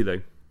Kochi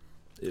though?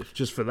 It's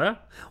just for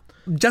that?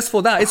 Just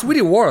for that, it's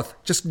really worth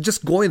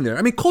just going there.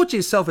 I mean, Kochi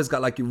itself has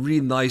got like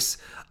really nice,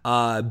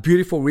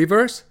 beautiful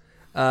rivers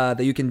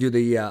that you can do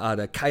the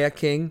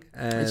kayaking.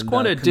 And, It's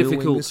quite a canoeing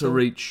difficult and to stuff.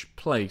 reach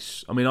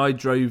place. I mean, I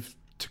drove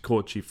to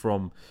Kochi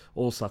from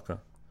Osaka,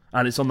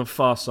 and it's on the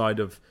far side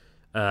of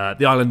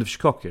the island of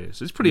Shikoku,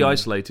 so it's pretty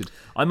isolated.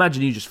 I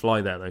imagine you just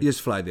fly there, though. You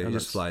just fly there.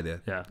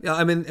 Yeah. Yeah,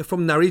 I mean,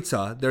 from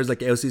Narita, there's like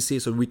LCC,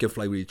 so we can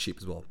fly really cheap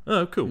as well.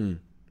 Oh, cool.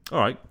 All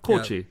right,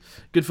 Kochi.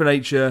 Good for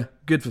nature,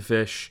 good for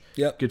fish,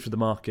 Yep. good for the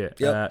market.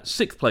 Yep.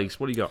 Sixth place,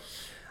 what do you got?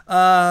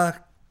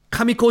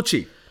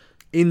 Kamikochi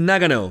in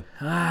Nagano.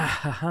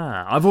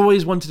 I've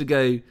always wanted to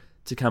go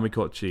to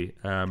Kamikochi.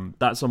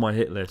 That's on my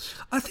hit list.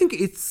 I think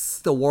it's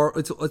the world.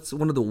 It's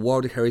one of the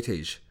World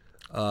Heritage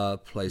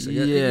places.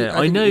 Yeah,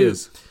 I think know. it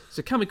is.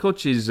 So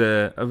Kamikochi is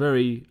a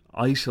very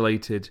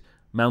isolated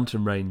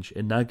mountain range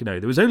in Nagano.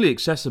 It was only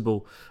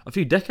accessible a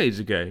few decades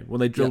ago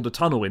when they drilled a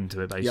tunnel into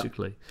it,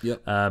 basically.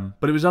 Yep.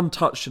 But it was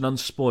untouched and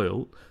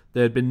unspoilt.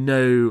 There had been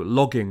no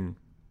logging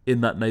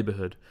in that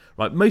neighbourhood.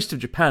 Right, most of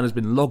Japan has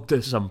been logged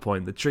at some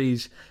point. The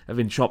trees have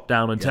been chopped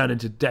down and turned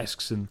into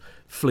desks and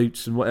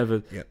flutes and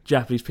whatever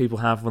Japanese people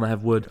have when they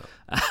have wood.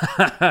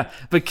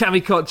 But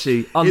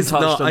Kamikochi,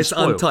 untouched, It's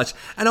unspoiled. untouched,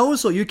 and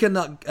also you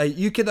cannot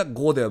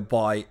go there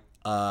by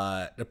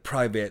the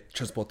private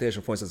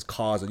transportation, for instance,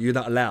 cars. You're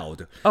not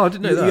allowed. Oh, I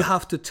didn't know that. You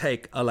have to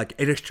take a like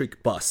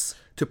electric bus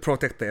to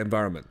protect the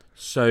environment.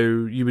 So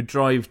you would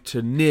drive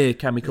to near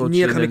Kamikochi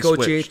Near and then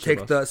Kamikochi, switch to take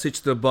bus. the switch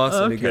to the bus,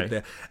 and you Okay. get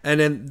there. And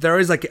then there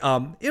is like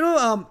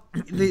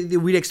the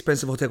really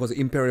expensive hotel called the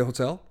Imperial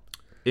Hotel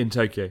in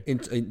Tokyo,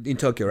 in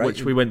Tokyo, right?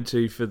 which we went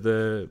to for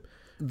the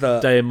the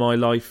Day in My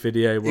Life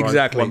video where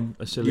exactly I won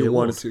a silly you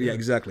award. wanted to, yeah,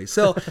 exactly.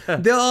 So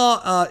there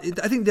are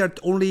I think there are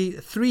only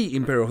 3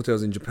 Imperial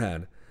hotels in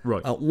Japan.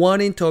 Right.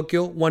 One in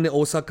Tokyo, one in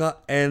Osaka,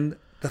 and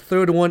the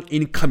third one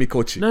in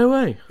Kamikochi. No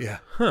way. Yeah.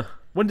 Huh.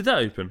 When did that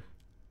open?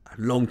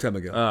 Long time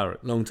ago.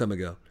 Right. Long time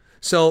ago.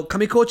 So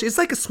Kamikochi, it's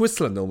like a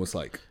Switzerland almost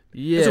like.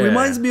 Yeah. So it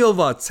reminds me of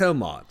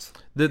Telmart.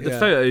 The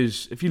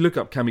photos, if you look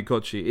up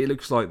Kamikochi, it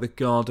looks like the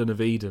Garden of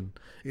Eden.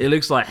 It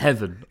looks like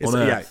heaven on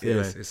earth. Yeah, you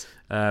know. it is.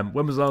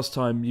 When was the last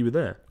time you were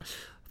there?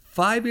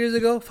 5 years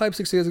ago,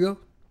 5-6 years ago.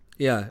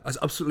 Yeah, it's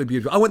absolutely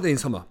beautiful. I went there in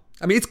summer.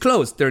 I mean, it's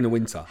closed during the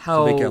winter,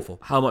 so be careful.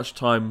 How much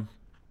time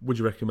would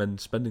you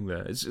recommend spending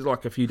there? It's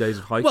like a few days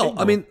of hiking? Well,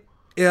 I or- mean,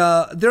 there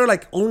are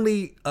like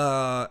only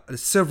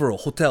several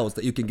hotels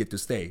that you can get to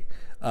stay.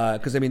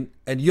 Because I mean,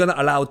 and you're not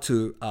allowed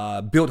to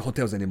build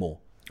hotels anymore.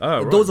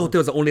 Oh, right. Those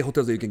hotels are only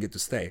hotels that you can get to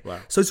stay.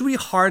 Wow. So it's really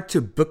hard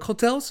to book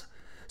hotels.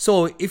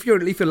 So if you're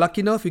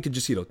lucky enough, you can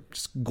just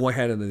just go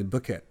ahead and then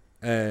book it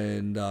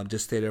and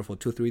just stay there for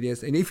 2-3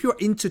 days. And if you're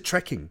into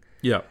trekking,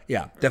 yeah,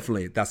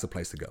 definitely that's the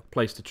place to go.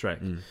 place to trek.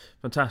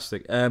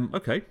 Fantastic.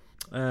 Okay.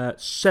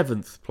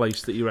 Seventh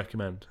place that you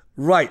recommend?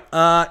 Right,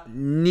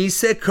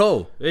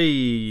 Niseko.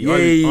 Hey,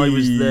 I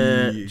was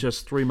there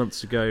just 3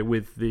 months ago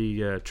with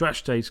the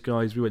Trash Taste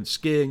guys. We went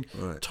skiing.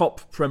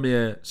 Top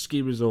premier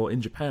ski resort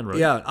in Japan, right?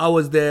 Yeah, I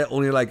was there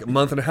only like a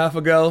month and a half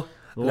ago.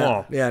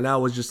 Oh. Now I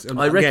was just.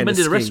 I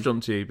recommended a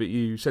restaurant to you, but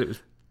you said it was...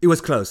 It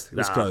was closed. It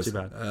was Nah, closed. too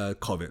bad.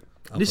 COVID.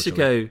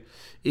 unfortunately. Niseko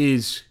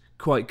is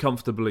quite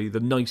comfortably the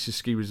nicest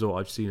ski resort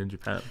I've seen in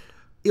Japan.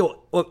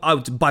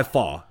 By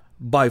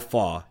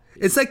far.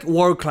 It's like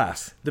world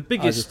class. The I'll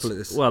biggest, just put it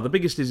this. well, the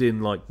biggest is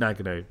in like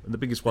Nagano, and the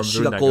biggest ones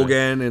are in Nagano.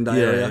 Shigakogen and that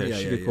area. Yeah,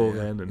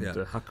 Shigakogen and yeah.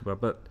 Hakuba.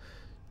 But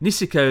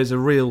Niseko is a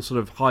real sort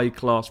of high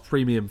class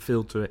premium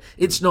feel to it.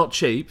 It's not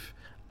cheap.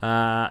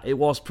 It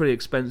was pretty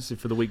expensive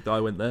for the week that I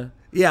went there.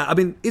 Yeah, I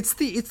mean, I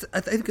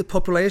think the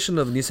population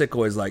of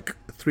Niseko is like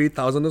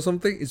 3,000 or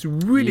something. It's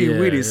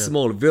really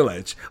small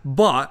village,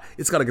 but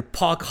it's got like a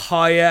Park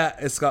Hyatt.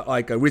 It's got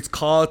like a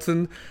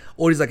Ritz-Carlton.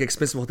 All these like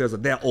expensive hotels,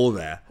 they're all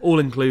there. All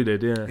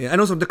included, yeah. Yeah,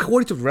 and also the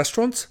quality of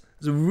restaurants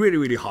is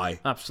really high.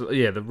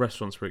 Absolutely, yeah. The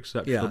restaurants were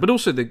exceptional, Yeah. but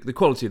also the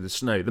quality of the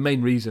snow. The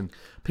main reason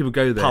people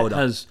go there Powder.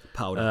 has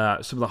Powder.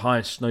 some of the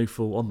highest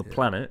snowfall on the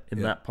planet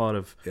in that part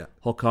of Yeah.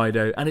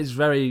 Hokkaido, and it's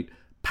very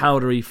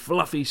powdery,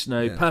 fluffy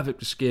snow, perfect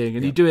for skiing,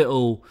 and you do it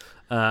all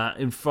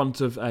in front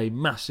of a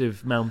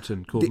massive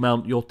mountain called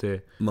Mount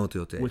Yote, Mount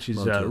Yote, which is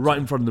Mount Yote. right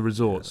in front of the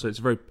resort. So it's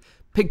a very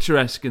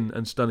picturesque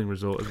and stunning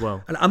resort as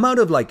well. And amount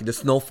of like the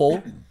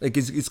snowfall, like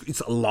it's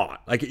a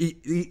lot. Like it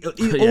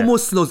Yeah.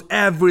 almost snows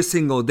every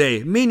single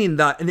day, meaning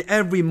that in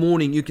every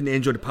morning you can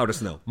enjoy the powder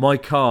snow. My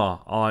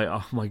car,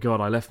 oh my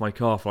god, I left my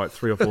car for like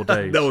 3 or 4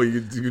 days. No,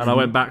 you and I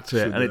went back to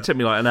it, and it took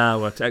me like an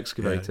hour to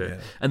excavate it. yeah.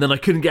 And then I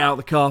couldn't get out of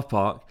the car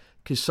park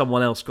because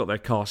someone else got their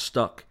car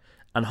stuck,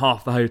 and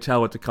half the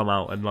hotel had to come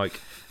out and like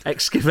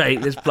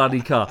excavate this bloody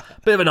car.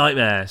 Bit of a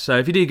nightmare. So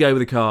if you do go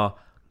with a car,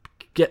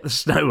 get the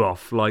snow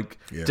off, like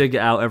dig it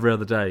out every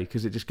other day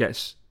because it just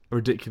gets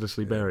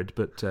ridiculously buried.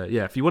 But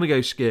if you want to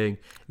go skiing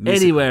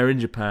anywhere in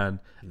Japan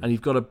and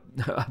you've got a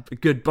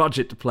good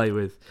budget to play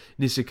with,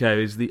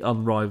 Niseko is the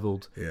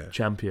unrivaled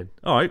champion.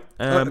 All right,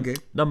 okay.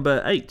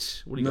 Number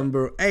 8. What do you got?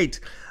 Number 8.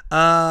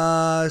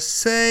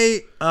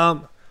 Say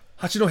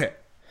Hachinohe.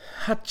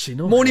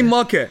 Hachinohe. Morning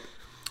market.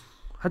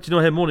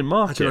 Hachinohe Morning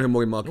Market. Hachinohe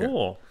Morning Market.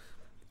 Oh.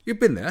 You've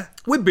been there.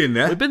 We've been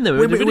there. We've been there.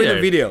 We've made been a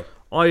video.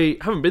 I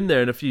haven't been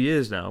there in a few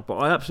years now, but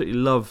I absolutely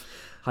love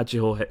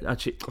Hachinohe. I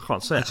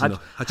can't say it.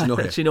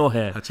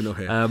 Hachinohe.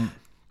 Hachinohe.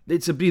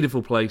 It's a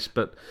beautiful place,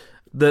 but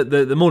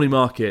the morning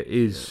market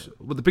is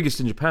the biggest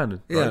in Japan.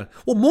 Right? Yeah.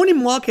 Well,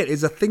 morning market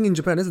is a thing in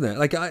Japan, isn't it?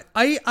 Like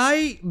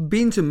I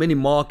been to many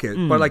markets,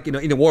 but like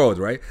in the world,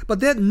 right? But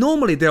they're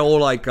all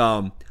like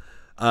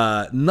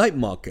night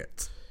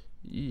markets.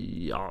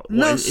 Yeah.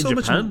 Not in so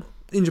Japan? much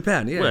in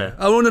Japan. Yeah. Where?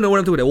 I want to know what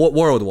I'm talking about.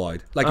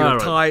 Worldwide, like Right.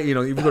 Thai. If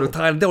you go to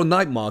Thailand, there are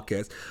night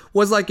markets.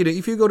 Was like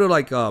if you go to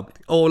like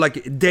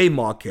like day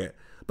market.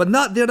 But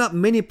there are not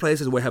many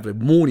places where have a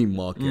morning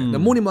market. The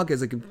morning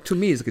market is to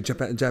me is like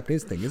a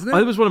Japanese thing, isn't it?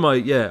 It was one of my I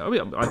don't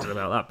know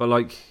about that, but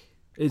like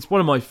it's one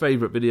of my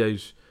favourite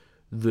videos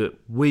that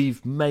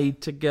we've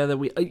made together.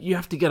 You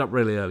have to get up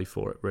really early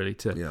for it, really,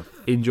 to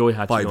enjoy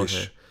Hachinohe.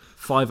 5-ish.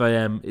 5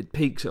 a.m. It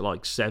peaks at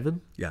like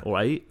 7 or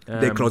 8.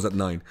 They close at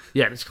 9.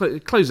 Yeah,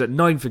 it closes at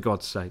 9 for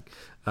God's sake.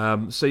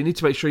 So you need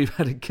to make sure you've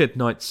had a good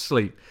night's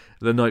sleep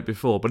the night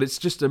before. But it's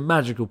just a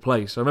magical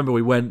place. I remember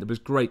we went. There was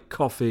great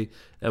coffee.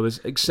 There was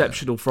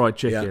exceptional fried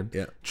chicken.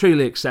 Yeah.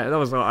 Truly exceptional. That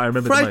was what I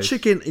remember. Fried the most.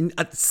 chicken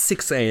at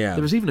 6 a.m.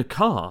 There was even a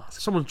car.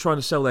 Someone trying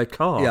to sell their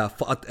car. Yeah,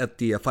 at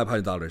the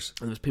 $500. And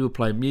there was people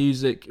playing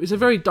music. It was a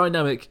very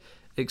dynamic,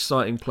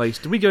 exciting place.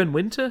 Did we go in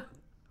winter?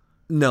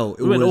 No,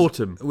 We went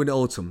autumn. We went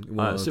autumn.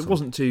 So it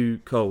wasn't too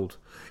cold.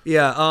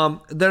 Yeah,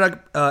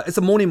 there are. It's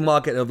a morning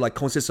market of like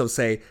consists of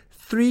say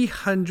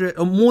 300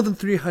 or more than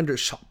 300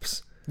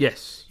 shops.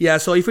 Yes. Yeah,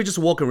 so if you just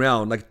walk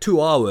around like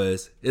 2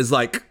 hours, is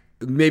like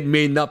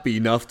may not be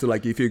enough to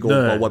like if you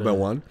go one by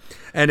one.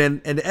 And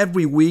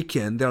every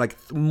weekend there are like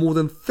more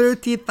than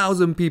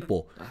 30,000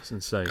 people. That's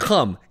insane.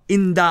 Come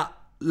in that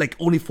like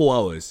only 4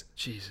 hours.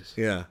 Jesus.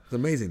 Yeah, it's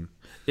amazing.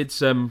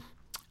 It's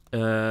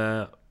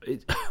I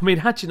mean,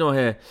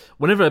 Hachinohe,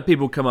 whenever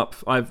people come up,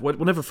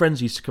 whenever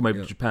friends used to come over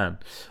to Japan,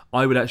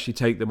 I would actually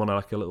take them on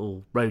like a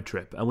little road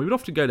trip, and we would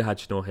often go to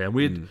Hachinohe, and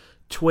we'd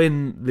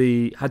twin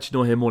the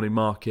Hachinohe morning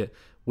market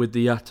with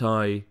the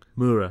Yatai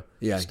Mura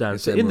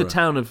stand. So in the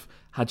town of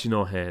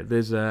Hachinohe,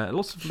 there's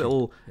lots of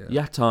little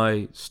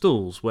Yatai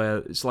stalls where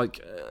it's like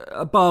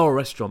a bar or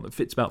restaurant that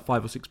fits about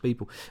 5 or 6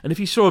 people. And if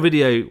you saw a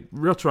video,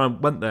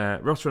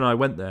 Ryota and I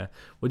went there.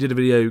 We did a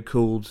video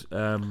called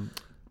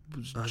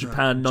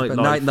Japan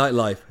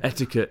nightlife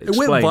etiquette. It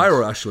went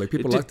viral actually.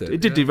 People liked it. It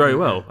did do very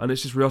well, and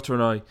it's just Ryota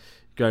and I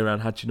going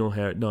around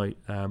Hachinohe at night.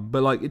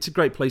 But like, it's a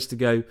great place to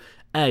go.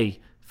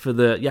 For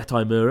the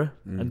Yatai Mura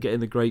and getting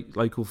the great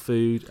local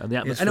food and the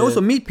atmosphere, and also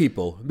meet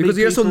people because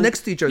you're so next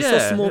to each other. Yeah,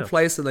 it's so small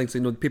place, and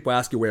like people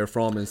ask you where you're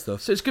from and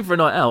stuff. So it's good for a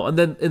night out, and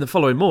then in the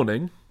following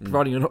morning,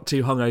 providing you're not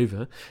too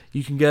hungover,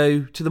 you can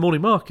go to the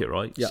morning market,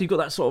 right? Yeah. So you've got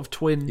that sort of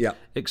twin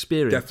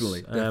experience.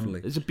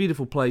 Definitely. It's a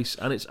beautiful place,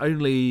 and it's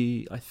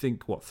only, I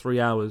think, 3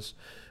 hours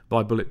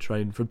by bullet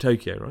train from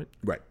Tokyo, right?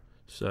 Right.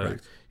 So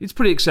it's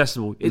pretty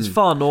accessible. It's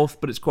far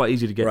north, but it's quite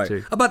easy to get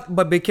to.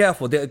 But be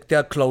careful.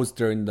 They're closed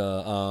during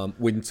the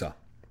winter.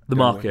 The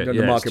market,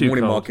 the market,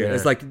 morning cold, market. Yeah.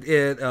 It's like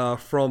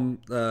from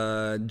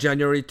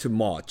January to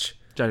March.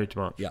 January to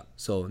March. Yeah.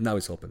 So now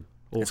it's open.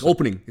 Awesome.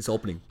 It's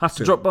opening. Have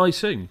to drop by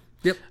soon.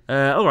 Yep.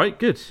 All right.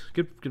 Good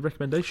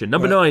recommendation.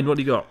 Number 9. What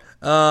do you got?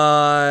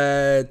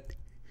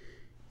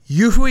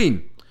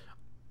 Yufuin.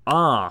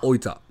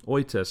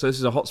 Oita. So this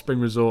is a hot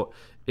spring resort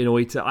in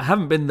Oita. I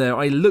haven't been there.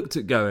 I looked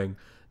at going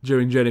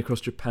during Journey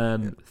Across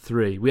Japan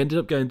 3. We ended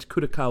up going to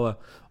Kurakawa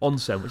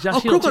Onsen, which is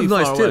actually not too far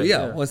nice away. too.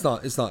 Yeah. Well, it's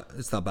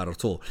not bad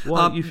at all.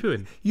 Why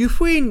Yufuin?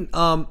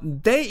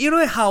 Yufuin, they, you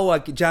know how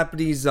like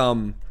Japanese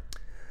kind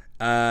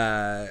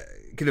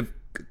of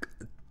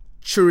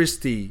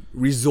touristy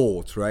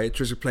resort, right?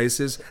 Touristy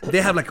places, they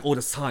have like all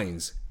the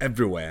signs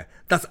everywhere.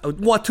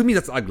 To me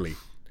that's ugly.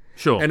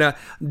 Sure. And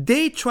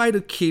they try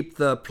to keep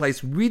the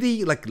place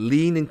really like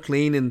lean and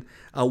clean and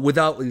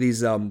without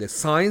these the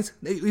signs.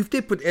 If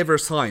they put ever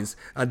signs,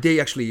 they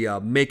actually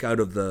make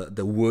out of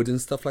the wood and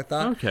stuff like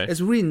that. Okay.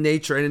 It's really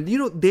nature, and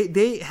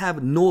they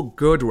have no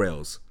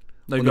guardrails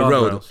on the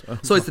road.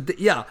 So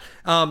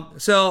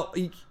it's so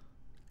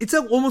it's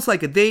almost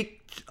like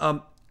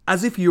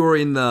as if you were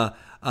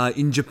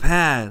in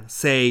Japan,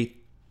 say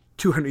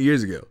 200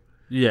 years ago.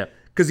 Yeah.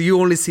 Because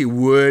you only see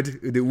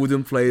the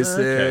wooden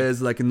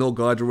places, like no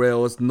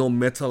guardrails, no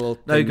metal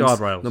things, no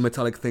guardrails, no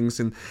metallic things,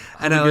 and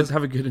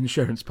have a good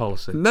insurance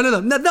policy. No.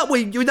 That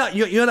way you're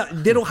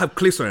not. They don't have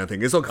cliffs or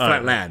anything. It's all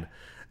flat land,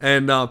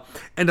 and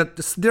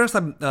there are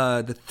some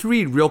the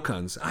 3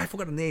 ryokans. I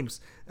forgot the names.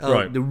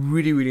 Right. They're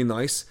really really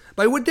nice,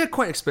 but they're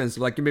quite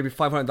expensive. Like maybe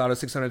 $500,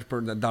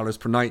 $600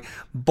 per night,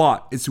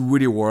 but it's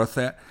really worth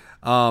it.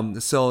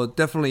 So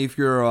definitely if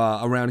you're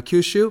around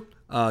Kyushu,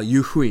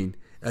 Yufuin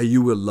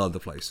you will love the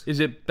place. Is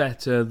it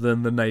better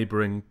than the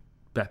neighbouring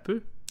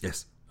Beppu?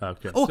 Yes.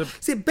 Okay. Oh, So-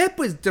 see,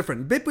 Beppu is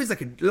different. Beppu is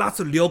like lots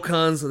of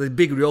ryokans, the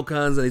big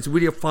ryokans, and it's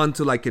really fun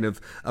to like kind of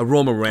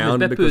roam around.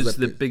 Beppu because is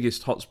the like,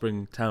 biggest hot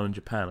spring town in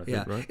Japan, I think,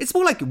 yeah, right? it's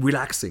more like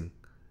relaxing.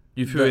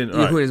 Yufuen,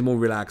 Yufuen is more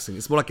relaxing.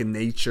 It's more like a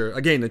nature.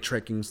 Again, the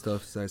trekking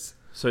stuff.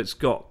 So it's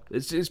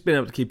been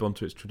able to keep on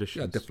to its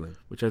traditions. Yeah, definitely.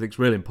 Which I think is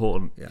really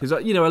important. Yeah. Because, a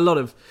lot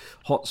of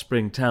hot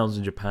spring towns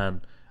in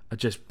Japan are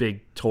just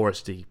big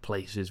touristy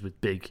places with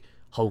big,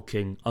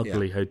 hulking,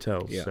 ugly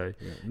hotels. Yeah, So,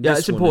 yeah. yeah, This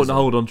it's one important to isn't.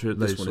 hold on to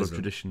This those one sort of isn't.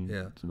 traditions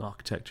Yeah. and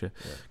architecture.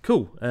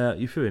 Cool.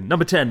 Yufuen.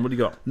 Number 10, what do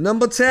you got?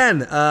 Number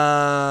 10,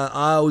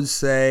 I would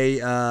say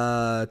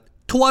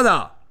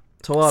Towada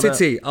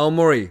City,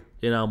 Aomori.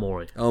 In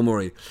Aomori.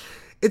 Aomori.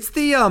 It's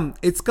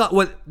it's got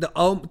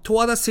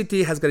Towada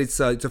City has got it's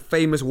a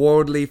famous,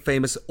 worldly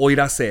famous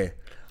Oirase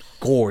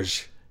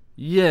gorge.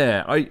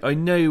 Yeah, I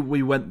know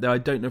we went there. I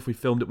don't know if we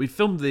filmed it. We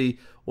filmed the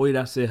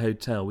Oirase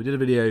Hotel. We did a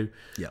video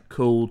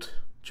called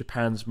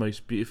Japan's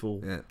Most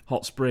Beautiful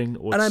Hot Spring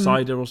or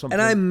Cider or something.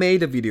 And I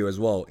made a video as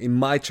well in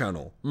my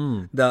channel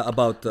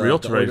about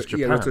Ryoto's Japan.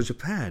 Yeah, Ryoto's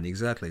Japan,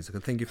 exactly. So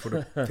thank you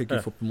for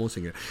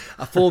promoting it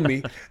for me.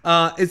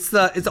 It's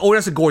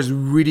Oirase Gorge is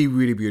really,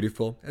 really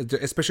beautiful,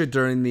 especially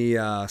during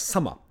the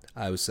summer,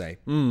 I would say.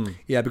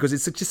 Yeah, because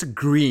it's just a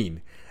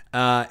green.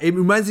 It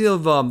reminds me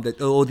of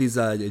all these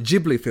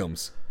Ghibli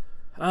films.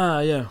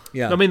 Yeah.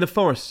 Yeah. I mean, the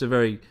forests are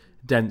very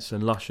dense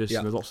and luscious, Yeah.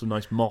 and there's lots of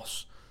nice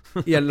moss.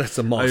 Yeah, that's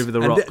a moss. Over the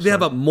And rocks, they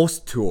have a right? moss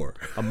tour.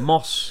 A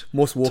moss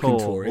walking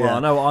tour, Well, yeah. I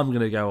know what I'm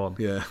going to go on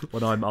Yeah.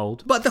 when I'm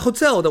old. But the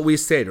hotel that we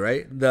stayed,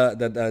 right,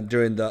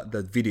 during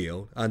the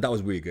video, and that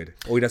was really good.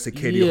 Oirase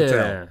Keiryu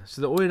Hotel.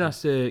 So the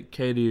Oirase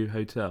Keiryu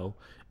Hotel,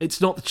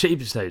 it's not the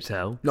cheapest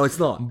hotel. No, it's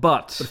not.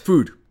 But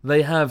food,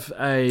 they have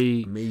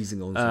a amazing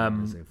onsen,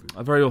 amazing food.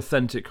 a very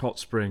authentic hot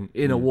spring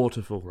in a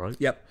waterfall, right?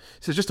 Yep.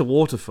 So it's just a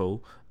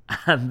waterfall,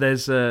 and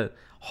there's a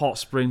hot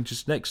spring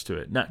just next to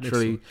it,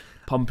 naturally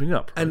pumping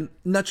up. And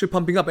naturally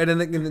pumping up,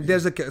 and then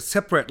there's like a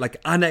separate like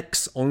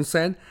annex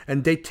onsen,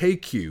 and they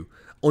take you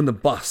on the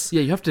bus.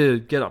 Yeah, you have to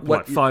get up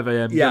like 5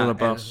 a.m. get on a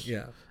bus.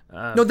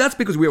 No, that's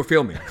because we were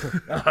filming.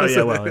 Oh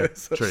yeah, well, yeah,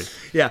 true.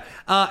 Yeah,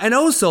 and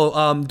also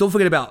don't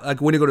forget about like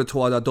when you go to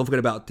Towada, don't forget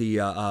about the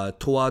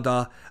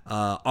Towada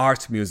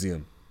Art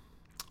Museum,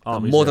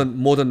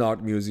 modern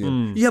art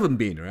museum. You haven't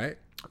been, right?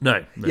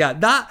 No. Yeah,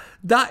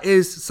 that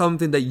is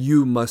something that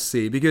you must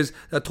see because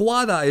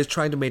Towada is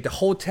trying to make the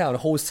whole town, the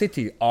whole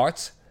city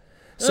art.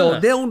 So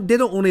they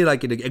don't only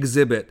like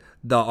exhibit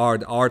the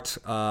art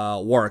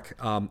work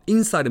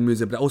inside the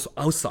museum, but also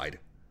outside.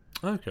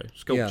 Okay,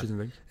 sculptures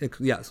and things.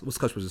 Yeah,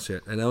 sculptures and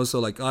shit. And also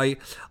like I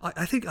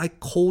think I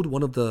called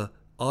one of the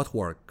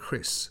artwork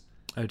Chris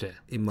Oh dear.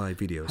 in my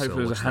video. Hopefully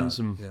it was watch a that.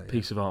 handsome Yeah,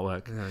 piece of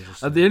artwork.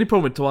 just, The only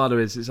problem with Towada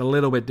is it's a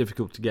little bit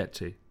difficult to get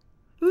to.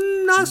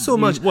 Not so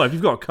much. Well, if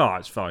you've got a car,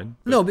 it's fine.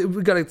 No,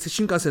 we got a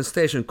Shinkansen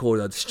station called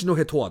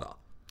Shichinohe Towada.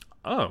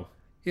 Oh,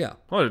 Yeah.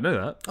 I didn't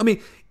know that. I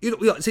mean,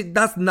 see,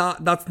 that's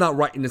not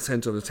right in the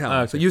center of the town.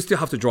 Okay. So you still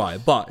have to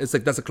drive, but it's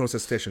like that's the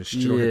closest station,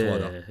 Shichinohe Yeah.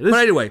 Towada. There's- But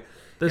anyway,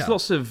 There's yeah.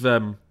 lots of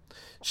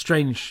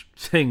strange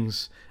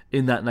things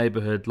in that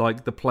neighbourhood,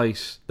 like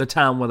the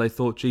town where they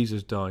thought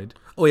Jesus died.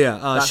 Oh yeah,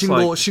 That's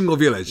Shingo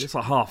Village. It's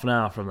like half an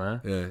hour from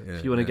there. Yeah,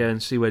 if you want to go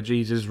and see where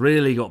Jesus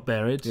really got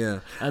buried. Yeah.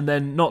 And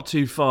then not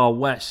too far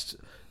west,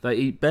 they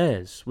eat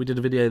bears. We did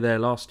a video there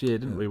last year,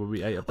 didn't we? Where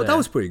we ate a bear. But that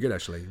was pretty good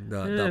actually.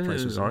 That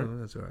place it was was alright.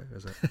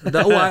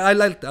 That's alright. I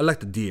liked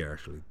the deer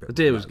actually. The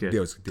deer was good.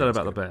 Deer was Don't know was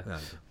about the good. bear. Yeah.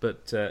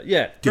 But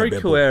yeah, very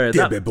Deer cool bear area.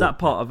 Deer bear That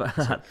part of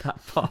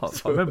that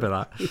part. I remember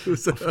that. I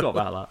forgot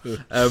about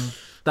that.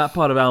 That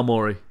part of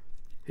Aomori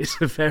is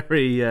a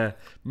very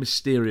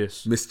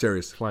mysterious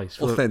place.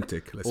 Full of-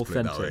 Authentic. Let's put it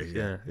that authentic.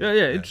 way.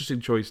 Yeah. Interesting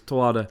choice.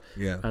 Towada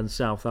Yeah. and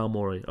South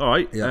Aomori. All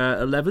right. Yeah.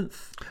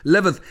 11th.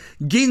 11th,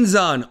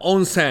 Ginzan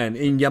Onsen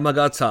in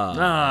Yamagata.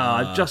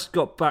 I just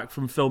got back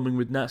from filming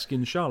with Natsuki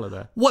and Charlotte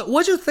there.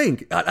 What do you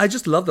think? I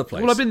just love the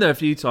place. Well, I've been there a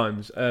few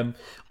times.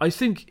 I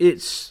think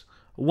it's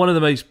one of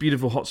the most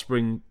beautiful hot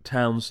spring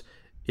towns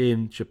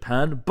in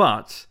Japan,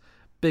 but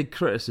big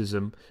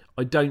criticism.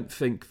 I don't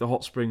think the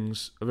hot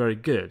springs are very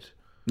good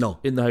No.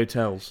 in the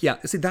hotels. Yeah,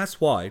 see that's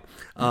why.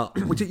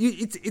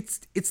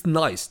 It's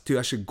nice to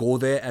actually go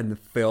there and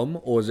film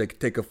or like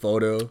take a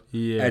photo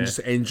Yeah. and just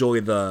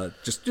enjoy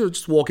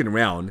just walking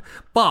around.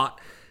 But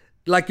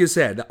like you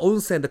said, the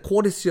onsen, the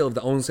quality of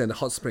the onsen, the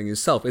hot spring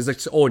itself is like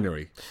just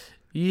ordinary.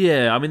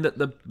 Yeah, I mean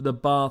the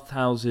bath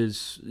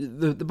houses,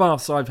 the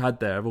baths I've had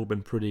there have all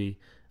been pretty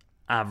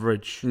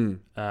average.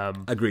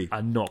 Agree.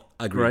 And not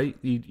Agree. great.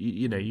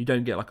 You know, you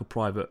don't get like a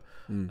private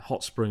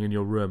hot spring in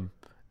your room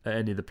at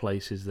any of the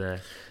places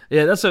there.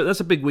 Yeah, that's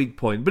a big weak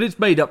point, but it's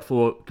made up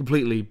for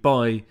completely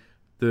by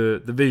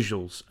the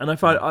visuals. And I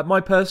find my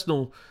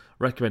personal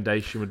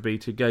recommendation would be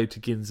to go to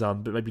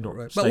Ginzan, but maybe not.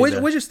 Stay But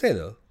there. where'd you stay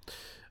though?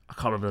 I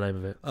can't remember the name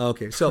of it.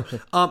 Okay, so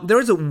there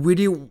is a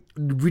really,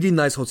 really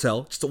nice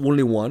hotel, just the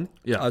only one.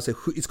 Yeah. I would say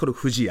it's called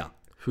Fujiya.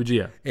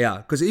 Fujiya. Yeah,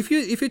 because if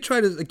you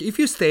try to if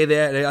you stay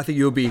there, I think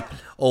you'll be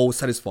all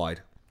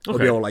satisfied. It'll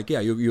be all like,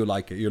 yeah, you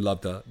like it. You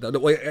love the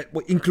way,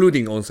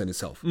 including onsen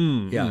itself.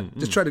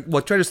 Just try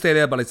to stay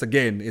there, but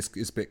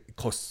it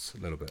costs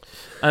a little bit.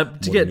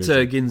 To get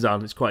to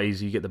Ginzan, it's quite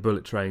easy. You get the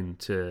bullet train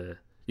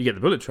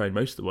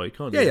most of the way,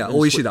 can't you? Yeah,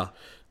 Oishida.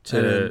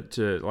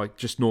 To like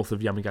just north of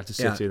Yamagata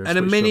City. And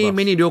then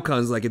many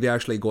ryokans, like they're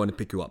actually going to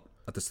pick you up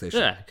at the station.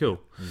 Yeah,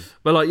 cool.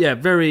 But like, yeah,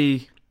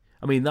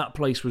 that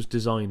place was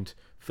designed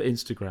for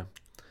Instagram.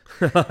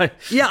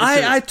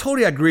 I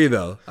totally agree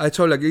though. I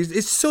totally agree.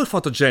 It's so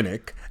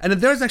photogenic. And then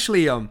there's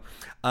actually Tendo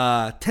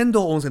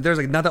Onsen. There's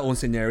like another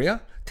onsen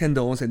area, Tendo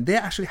Onsen. They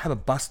actually have a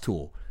bus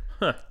tour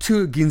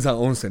to Ginza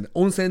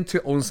onsen to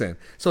onsen.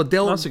 So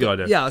that's a good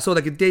idea. Yeah, so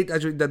like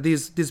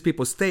these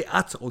people stay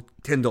at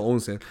Tendo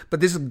Onsen,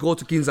 but they just go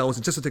to Ginza Onsen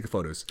just to take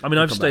photos. I mean,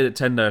 I've stayed at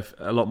Tendo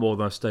a lot more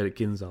than I've stayed at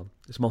Ginza.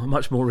 It's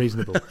much more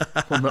reasonable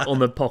on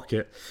the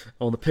pocket,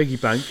 on the piggy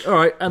bank. All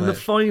right, and the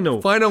final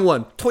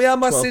one,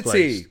 Toyama City.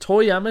 Place.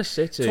 Toyama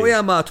City.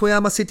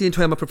 Toyama City in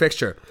Toyama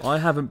Prefecture. I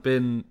haven't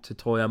been to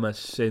Toyama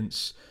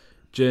since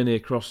Journey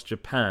Across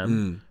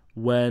Japan.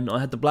 When I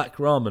had the black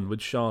ramen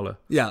with Charlotte.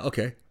 Yeah,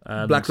 okay.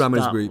 Black ramen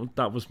is great.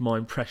 That was my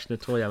impression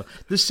of Toyama.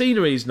 The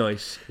scenery is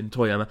nice in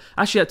Toyama.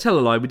 Actually, I tell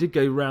a lie, we did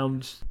go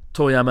round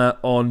Toyama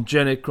on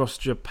Journey Across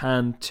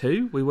Japan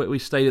 2. We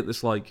stayed at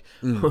this like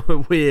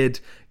weird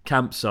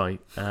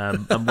campsite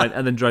and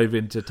then drove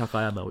into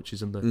Takayama, which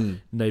is in the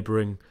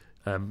neighbouring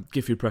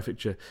Gifu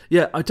Prefecture.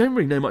 Yeah, I don't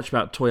really know much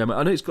about Toyama.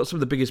 I know it's got some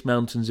of the biggest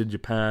mountains in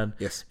Japan.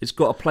 Yes. It's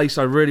got a place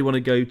I really want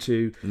to go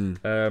to,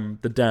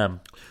 the dam.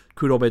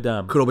 Kurobe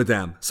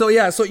Dam. So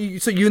yeah, so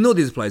you know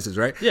these places,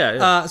 right?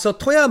 Yeah. So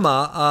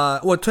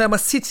Toyama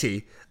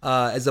City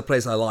is a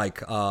place I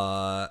like,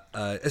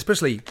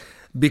 especially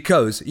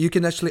because you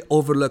can actually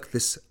overlook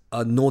this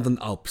northern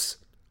Alps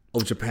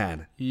of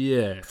Japan.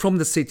 Yeah. From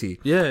the city.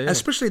 Yeah.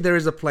 Especially there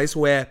is a place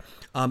where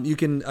you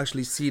can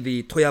actually see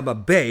the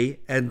Toyama Bay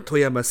and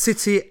Toyama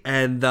City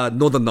and the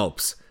northern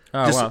Alps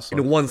just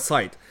in one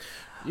site.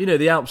 You know,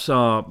 the Alps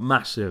are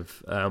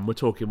massive. We're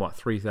talking,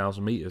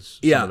 3,000 meters?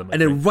 Yeah,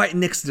 and then right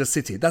next to the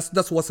city.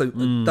 That's what's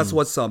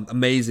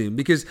amazing.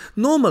 Because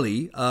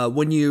normally,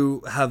 when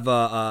you have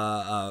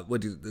the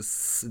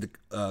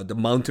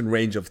mountain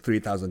range of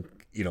 3,000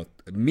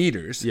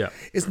 meters,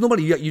 it's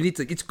normally you need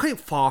to. It's quite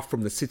far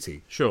from the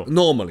city. Sure.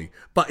 Normally,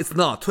 but it's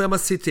not. Toyama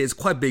City is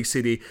quite a big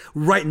city,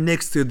 right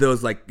next to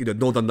those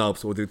northern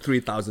Alps or the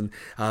 3,000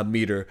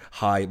 meter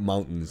high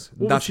mountains.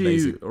 What would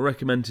you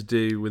recommend to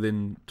do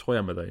within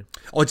Toyama though?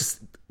 Or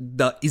just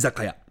the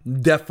izakaya.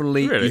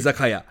 Definitely really?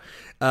 Izakaya.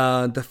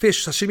 The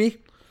fish sashimi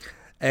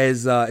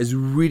is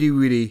really,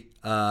 really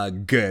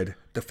good.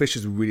 The fish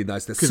is really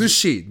nice. The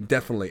sushi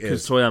definitely is.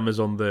 Because Toyama's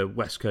on the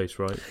west coast,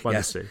 right?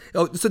 Yes.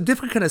 Oh, it's a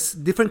different kind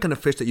of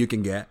fish that you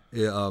can get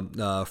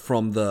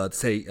from the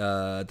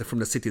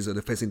cities that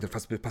are facing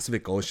the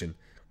Pacific Ocean.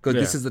 Because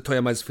this is the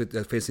Toyama is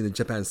facing the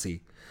Japan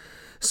Sea.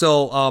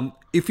 So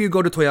if you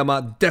go to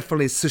Toyama,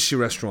 definitely sushi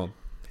restaurant.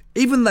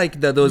 Even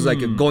those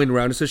going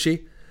around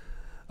sushi,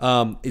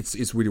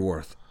 it's really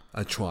worth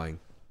trying.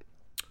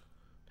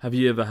 Have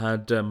you ever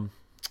had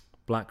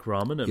black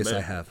ramen? Yes, I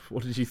have.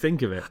 What did you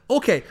think of it?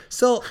 Okay,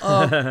 so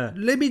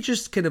let me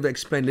just kind of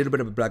explain a little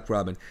bit about black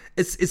ramen.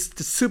 It's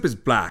the soup is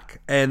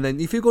black, and then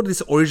if you go to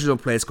this original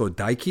place called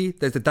Daiki,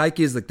 the Daiki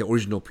is like the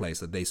original place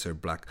that they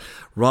serve black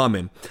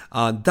ramen.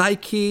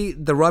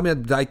 The ramen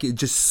at Daiki is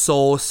just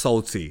so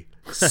salty.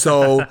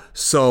 So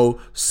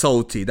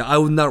salty that I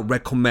would not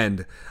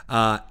recommend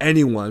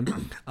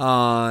anyone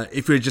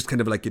if you're just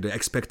kind of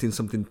expecting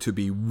something to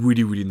be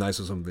really, really nice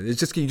or something. It's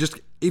just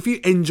if you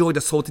enjoy the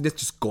saltiness,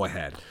 just go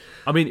ahead.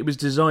 I mean, it was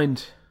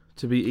designed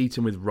to be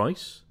eaten with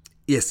rice.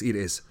 Yes, it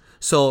is.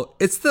 So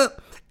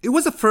it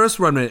was the first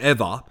ramen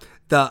ever.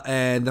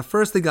 And the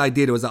first thing I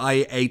did was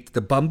I ate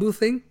the bamboo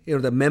thing,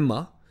 the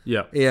menma.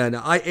 Yeah. And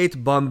I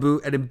ate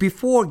bamboo, and then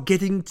before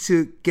reaching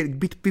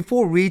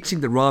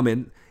the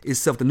ramen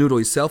itself, the noodle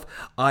itself,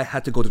 I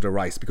had to go to the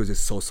rice because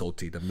it's so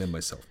salty, the menma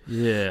itself.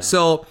 Yeah.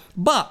 So,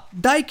 but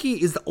Daiki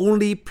is the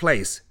only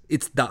place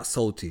it's that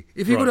salty.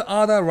 If you go to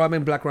other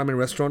black ramen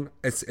restaurant,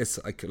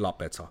 it's like a lot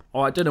better.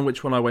 Oh, I don't know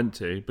which one I went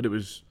to, but it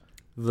was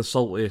the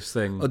saltiest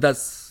thing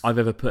I've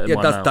ever put in my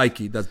mouth. Yeah, that's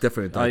Daiki. That's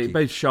definitely Daiki.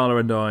 Both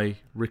Charla and I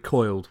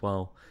recoiled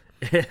while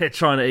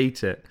trying to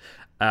eat it.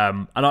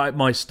 And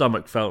my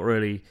stomach felt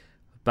really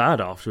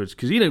bad afterwards.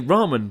 Because,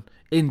 ramen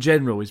in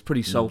general is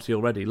pretty salty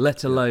already,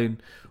 let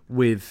alone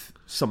with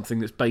something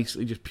that's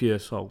basically just pure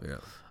salt.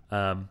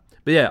 Yeah.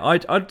 But yeah,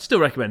 I'd still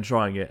recommend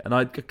trying it. And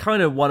I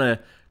kind of want to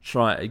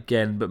try it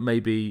again, but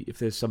maybe if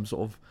there's some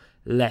sort of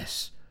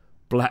less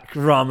black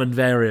ramen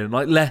variant,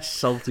 like less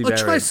salty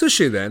variant. Try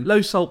sushi then.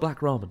 Low salt black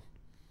ramen.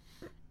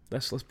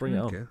 Let's bring it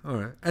on. Okay, all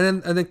right.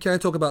 And then can I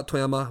talk about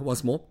Toyama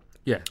once more?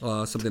 Yeah.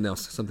 Something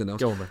else.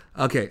 Go on then.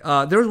 Okay.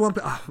 There is one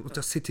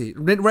the city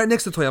right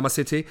next to Toyama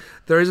City.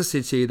 There is a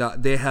city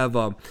that they have.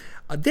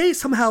 They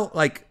somehow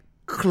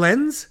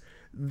cleanse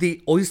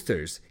the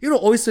oysters.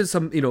 Oysters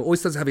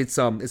have it's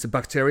a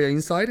bacteria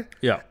inside.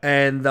 Yeah.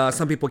 And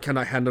some people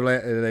cannot handle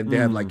it, and then they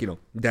have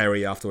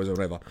diarrhea afterwards or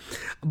whatever.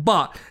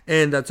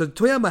 So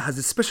Toyama has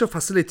a special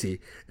facility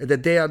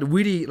that they are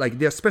really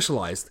they are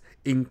specialized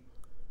in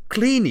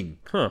cleaning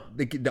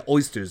the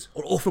oysters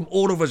from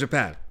all over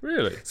Japan.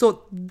 Really?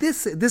 So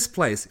this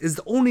place is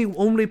the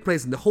only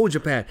place in the whole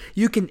Japan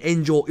you can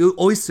enjoy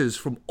oysters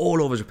from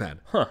all over Japan.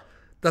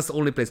 That's the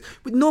only place.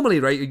 But normally,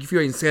 right, if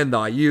you're in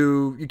Sendai,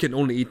 you can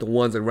only eat the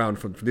ones around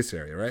from this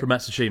area, right? From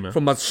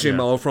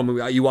Matsushima. Or from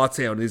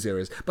Iwate or these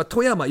areas. But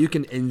Toyama, you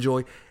can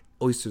enjoy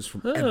oysters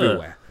from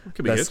everywhere.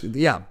 Could be good.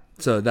 Yeah.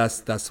 So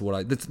that's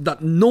what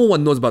that no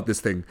one knows about this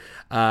thing,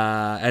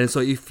 and so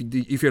if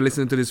you're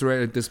listening to this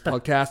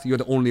podcast, you're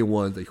the only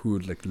ones who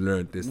would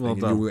learn this thing,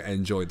 and you will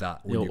enjoy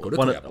that when you go to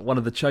Toyama. One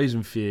of the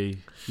chosen few.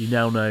 You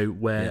now know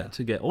where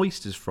to get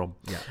oysters from.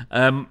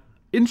 Yeah.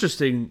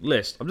 Interesting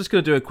list. I'm just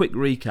going to do a quick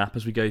recap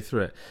as we go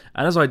through it,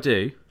 and as I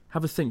do,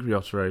 have a think,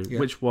 Ryotaro. Yeah.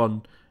 Which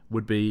one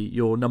would be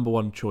your number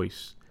one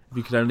choice if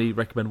you could only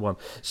recommend one?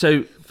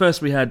 So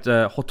first we had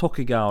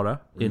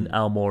Hotokegawa in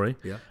Aomori.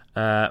 Yeah.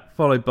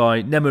 Followed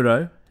by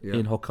Nemuro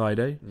in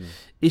Hokkaido,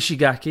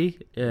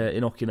 Ishigaki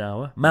in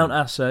Okinawa, Mount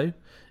Aso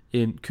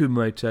in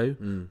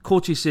Kumamoto,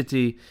 Kochi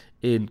City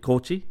in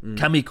Kochi,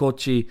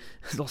 Kamikochi,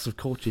 lots of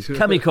Kochis,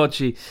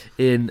 Kamikochi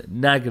in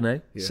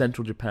Nagano,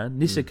 central Japan,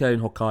 Niseko in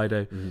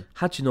Hokkaido,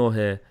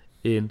 Hachinohe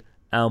in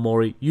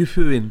Aomori,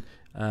 Yufu in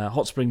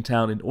hot spring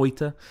town in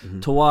Oita,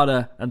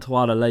 Towada and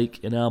Towada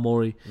Lake in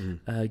Aomori,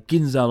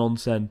 Ginzan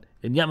Onsen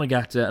in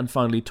Yamagata, and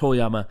finally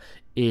Toyama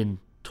in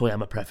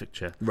Toyama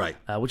Prefecture, right?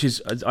 Which is,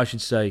 I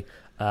should say,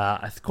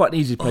 quite an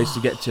easy place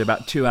to get to.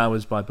 About 2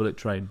 hours by bullet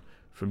train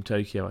from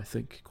Tokyo, I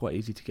think. Quite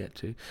easy to get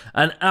to.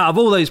 And out of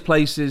all those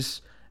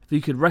places, if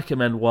you could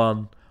recommend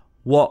one,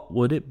 what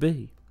would it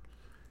be?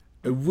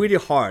 Really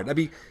hard. I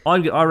mean,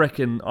 I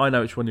reckon I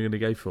know which one you're going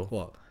to go for.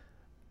 What?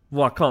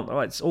 Well, I can't.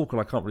 It's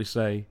awkward. I can't really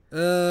say.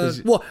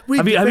 Well,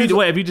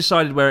 have you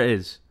decided where it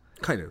is?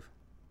 Kind of.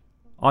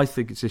 I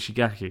think it's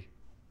Ishigaki.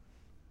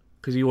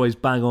 Because you always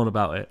bang on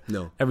about it.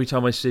 No. Every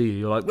time I see you,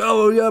 you're like,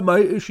 oh, yeah,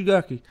 mate,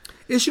 Ishigaki.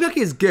 Ishigaki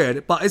is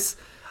good, but it's...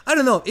 I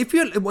don't know. If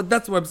you're...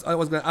 That's what I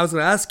was going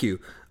to ask you.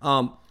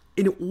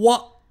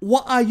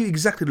 What are you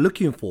exactly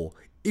looking for?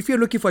 If you're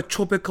looking for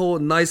tropical,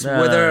 nice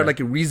weather, like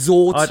a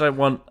resort... I don't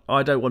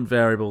want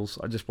variables.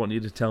 I just want you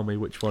to tell me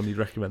which one you'd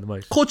recommend the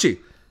most.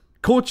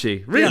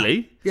 Kochi?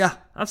 Really? Yeah.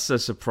 That's a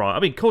surprise. I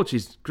mean,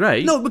 Kochi's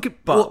great. No, but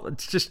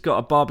it's just got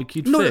a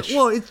barbecued fish.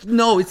 It's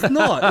not.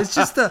 It's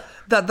just the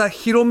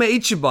Hirome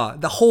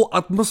Ichiba, the whole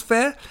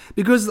atmosphere.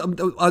 Because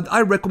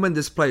I recommend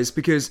this place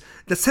because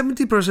the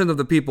 70% of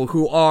the people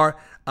who are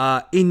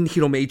in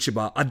Hirome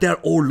Ichiba, they're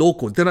all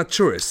locals. They're not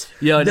tourists.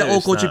 Yeah, they're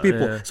all Kochi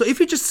people. Yeah. So if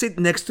you just sit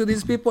next to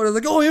these people, it's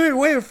like, oh, where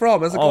are you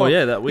from? It's like,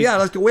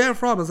 where are you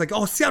from? It's like,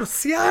 oh,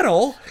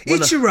 Seattle,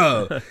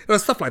 Ichiro,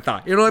 stuff like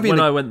that. You know what I mean? When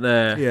I went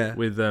there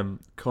with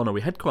Connor, we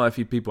had quite a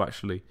few people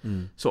actually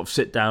sort of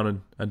sit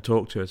down and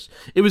talk to us.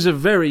 It was a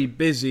very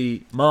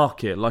busy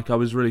market. Like, I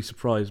was really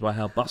surprised by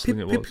how bustling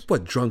it was. People are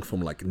drunk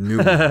from like noon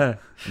on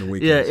the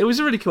weekends. Yeah, it was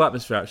a really cool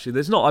atmosphere actually.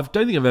 I don't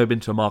think I've ever been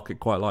to a market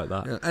quite like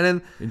that. Yeah. And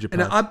then in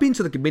Japan, and I've been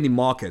to like many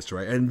markets,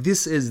 right? And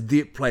this is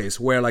the place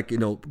where, like,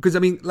 because I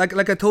mean,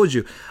 like I told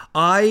you,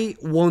 I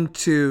want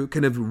to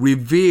kind of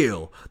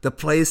reveal the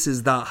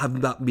places that have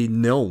not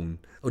been known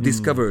or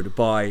discovered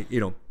by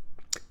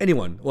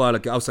anyone, or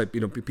like outside,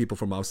 people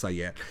from outside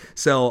yet.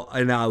 So,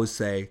 and I would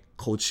say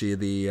Kochi,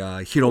 the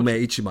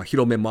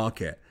Hirome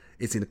Market,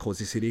 it's in the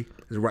Kochi City.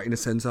 It's right in the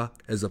center.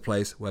 It's a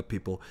place where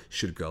people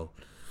should go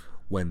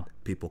when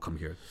people come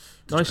here.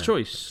 Nice Japan.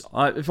 choice.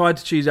 If I had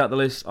to choose out the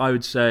list, I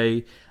would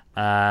say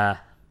Mount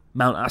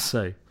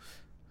Aso.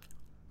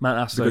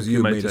 Because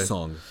you made a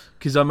song.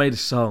 Because I made a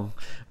song.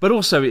 But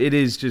also, it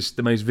is just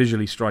the most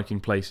visually striking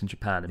place in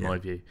Japan, in my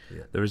view.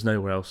 Yeah. There is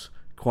nowhere else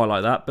quite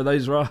like that. But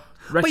those are our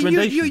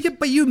recommendations.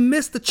 But you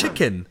missed the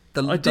chicken.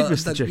 I did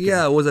miss the chicken.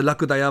 Yeah, it was a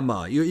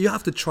Lakudayama. You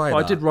have to try that.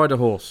 I did ride a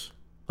horse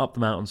up the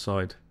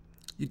mountainside.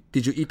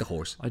 Did you eat the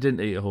horse? I didn't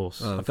eat a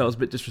horse. I felt it was a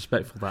bit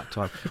disrespectful that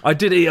time. I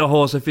did eat a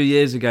horse a few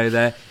years ago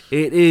there.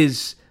 It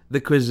is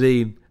the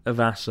cuisine of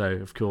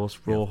Aso, of course,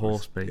 raw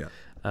horse meat.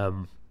 Yeah.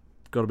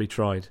 Got to be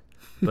tried.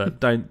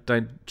 But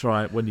don't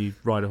try it when you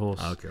ride a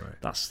horse. Okay, right.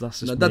 That's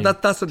just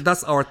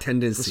that's our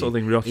tendency the sort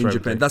of thing in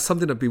Japan. That's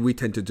something that we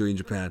tend to do in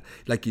Japan,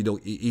 like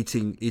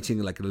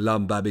eating like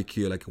lamb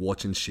barbecue, like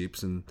watching sheep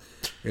and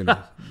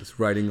just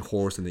riding a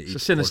horse and it's a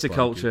sinister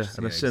culture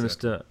and a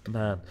sinister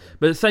man.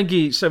 But thank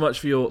you so much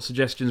for your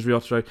suggestions,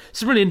 Ryotaro.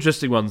 Some really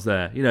interesting ones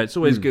there. It's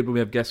always good when we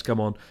have guests come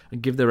on and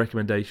give their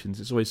recommendations.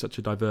 It's always such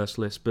a diverse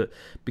list. But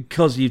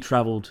because you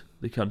travelled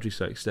the country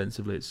so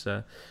extensively, it's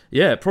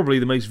probably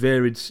the most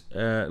varied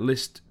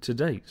list to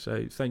date.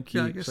 So thank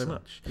you so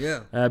much.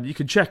 Yeah. You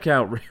can check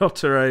out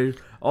Ryotaro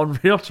on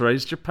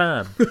Ryotaro's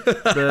Japan.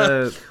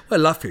 We're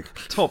laughing.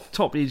 Top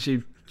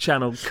YouTube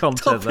channel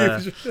content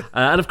there.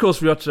 And of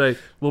course, Ryotaro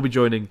will be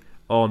joining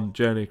on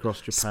Journey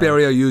Across Japan.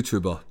 Speria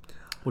YouTuber.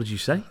 What did you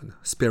say?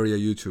 Speria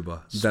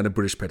YouTuber. Than a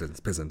British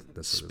peasant.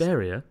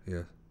 Speria?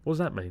 Yeah. What does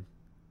that mean?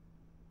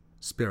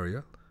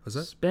 Speria. Is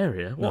that?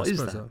 Speria? What is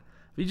Speria. that? Have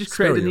you just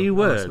created a new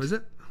word? Oh, is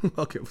it?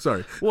 Okay,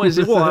 sorry. What is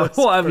it? What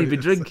have you been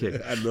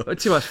drinking? I know.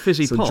 Too much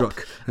fizzy So pop.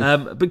 drunk.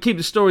 But keep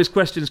the stories,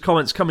 questions,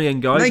 comments coming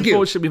in, guys. Thank you.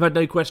 Unfortunately, we've had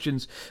no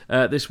questions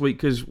this week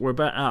because we're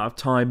about out of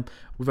time.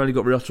 We've only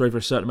got Riotta over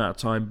a certain amount of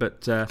time.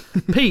 But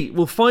Pete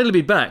will finally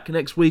be back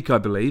next week, I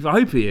believe. I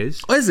hope he is.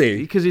 Oh, is he?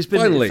 Because he's been,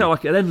 Finally. it felt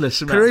like an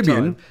endless amount Caribbean?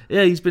 of time.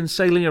 Yeah, he's been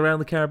sailing around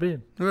the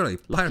Caribbean. Really?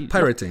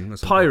 Pirating. or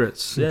something.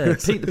 Pirates, yeah.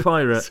 Pete the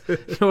Pirate.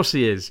 Of course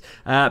he is.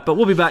 But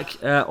we'll be back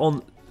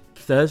on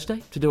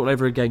Thursday to do it all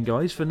over again,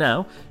 guys. For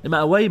now, no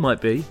matter where you might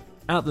be,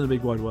 out in the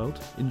big wide world,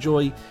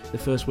 enjoy the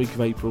first week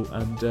of April,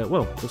 and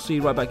we'll see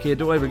you right back here,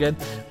 do it over again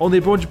on the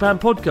Abroad Japan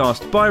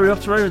podcast. Bye,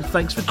 Ryoto, and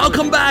thanks for joining. I'll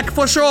come back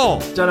for sure.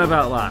 Don't know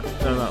about that.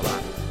 Don't know about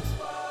that.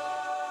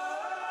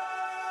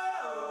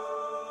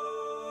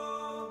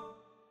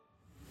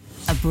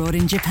 Abroad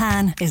in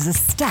Japan is a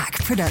Stack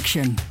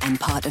production and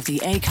part of the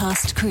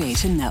Acast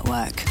Creator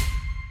Network.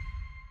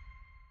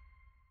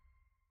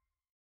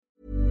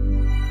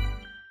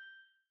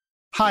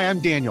 Hi, I'm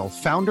Daniel,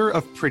 founder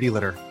of Pretty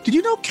Litter. Did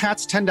you know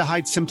cats tend to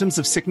hide symptoms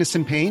of sickness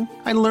and pain?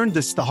 I learned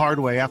this the hard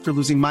way after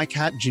losing my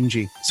cat,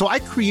 Gingy. So I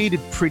created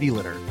Pretty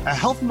Litter, a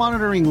health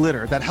monitoring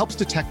litter that helps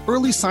detect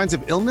early signs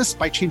of illness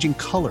by changing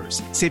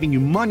colors, saving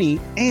you money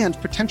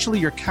and potentially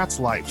your cat's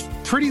life.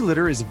 Pretty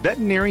Litter is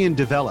veterinarian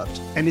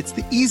developed, and it's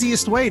the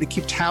easiest way to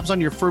keep tabs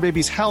on your fur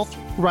baby's health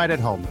right at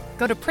home.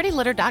 Go to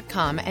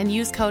prettylitter.com and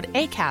use code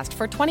ACAST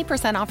for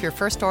 20% off your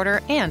first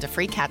order and a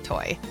free cat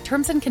toy.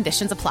 Terms and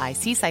conditions apply.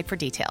 See site for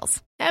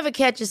details. Ever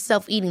catch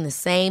yourself eating the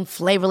same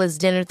flavorless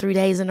dinner 3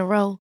 days in a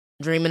row?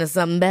 Dreaming of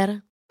something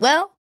better?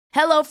 Well,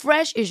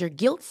 HelloFresh is your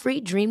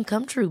guilt-free dream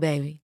come true,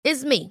 baby.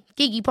 It's me,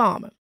 Keke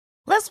Palmer.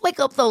 Let's wake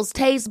up those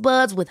taste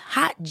buds with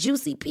hot,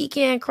 juicy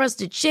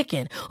pecan-crusted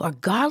chicken or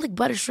garlic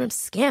butter shrimp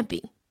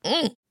scampi.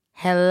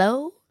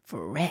 Hello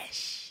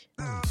Fresh.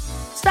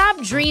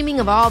 Stop dreaming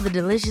of all the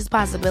delicious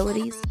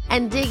possibilities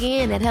and dig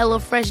in at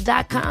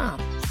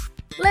HelloFresh.com.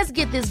 Let's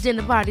get this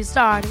dinner party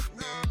started.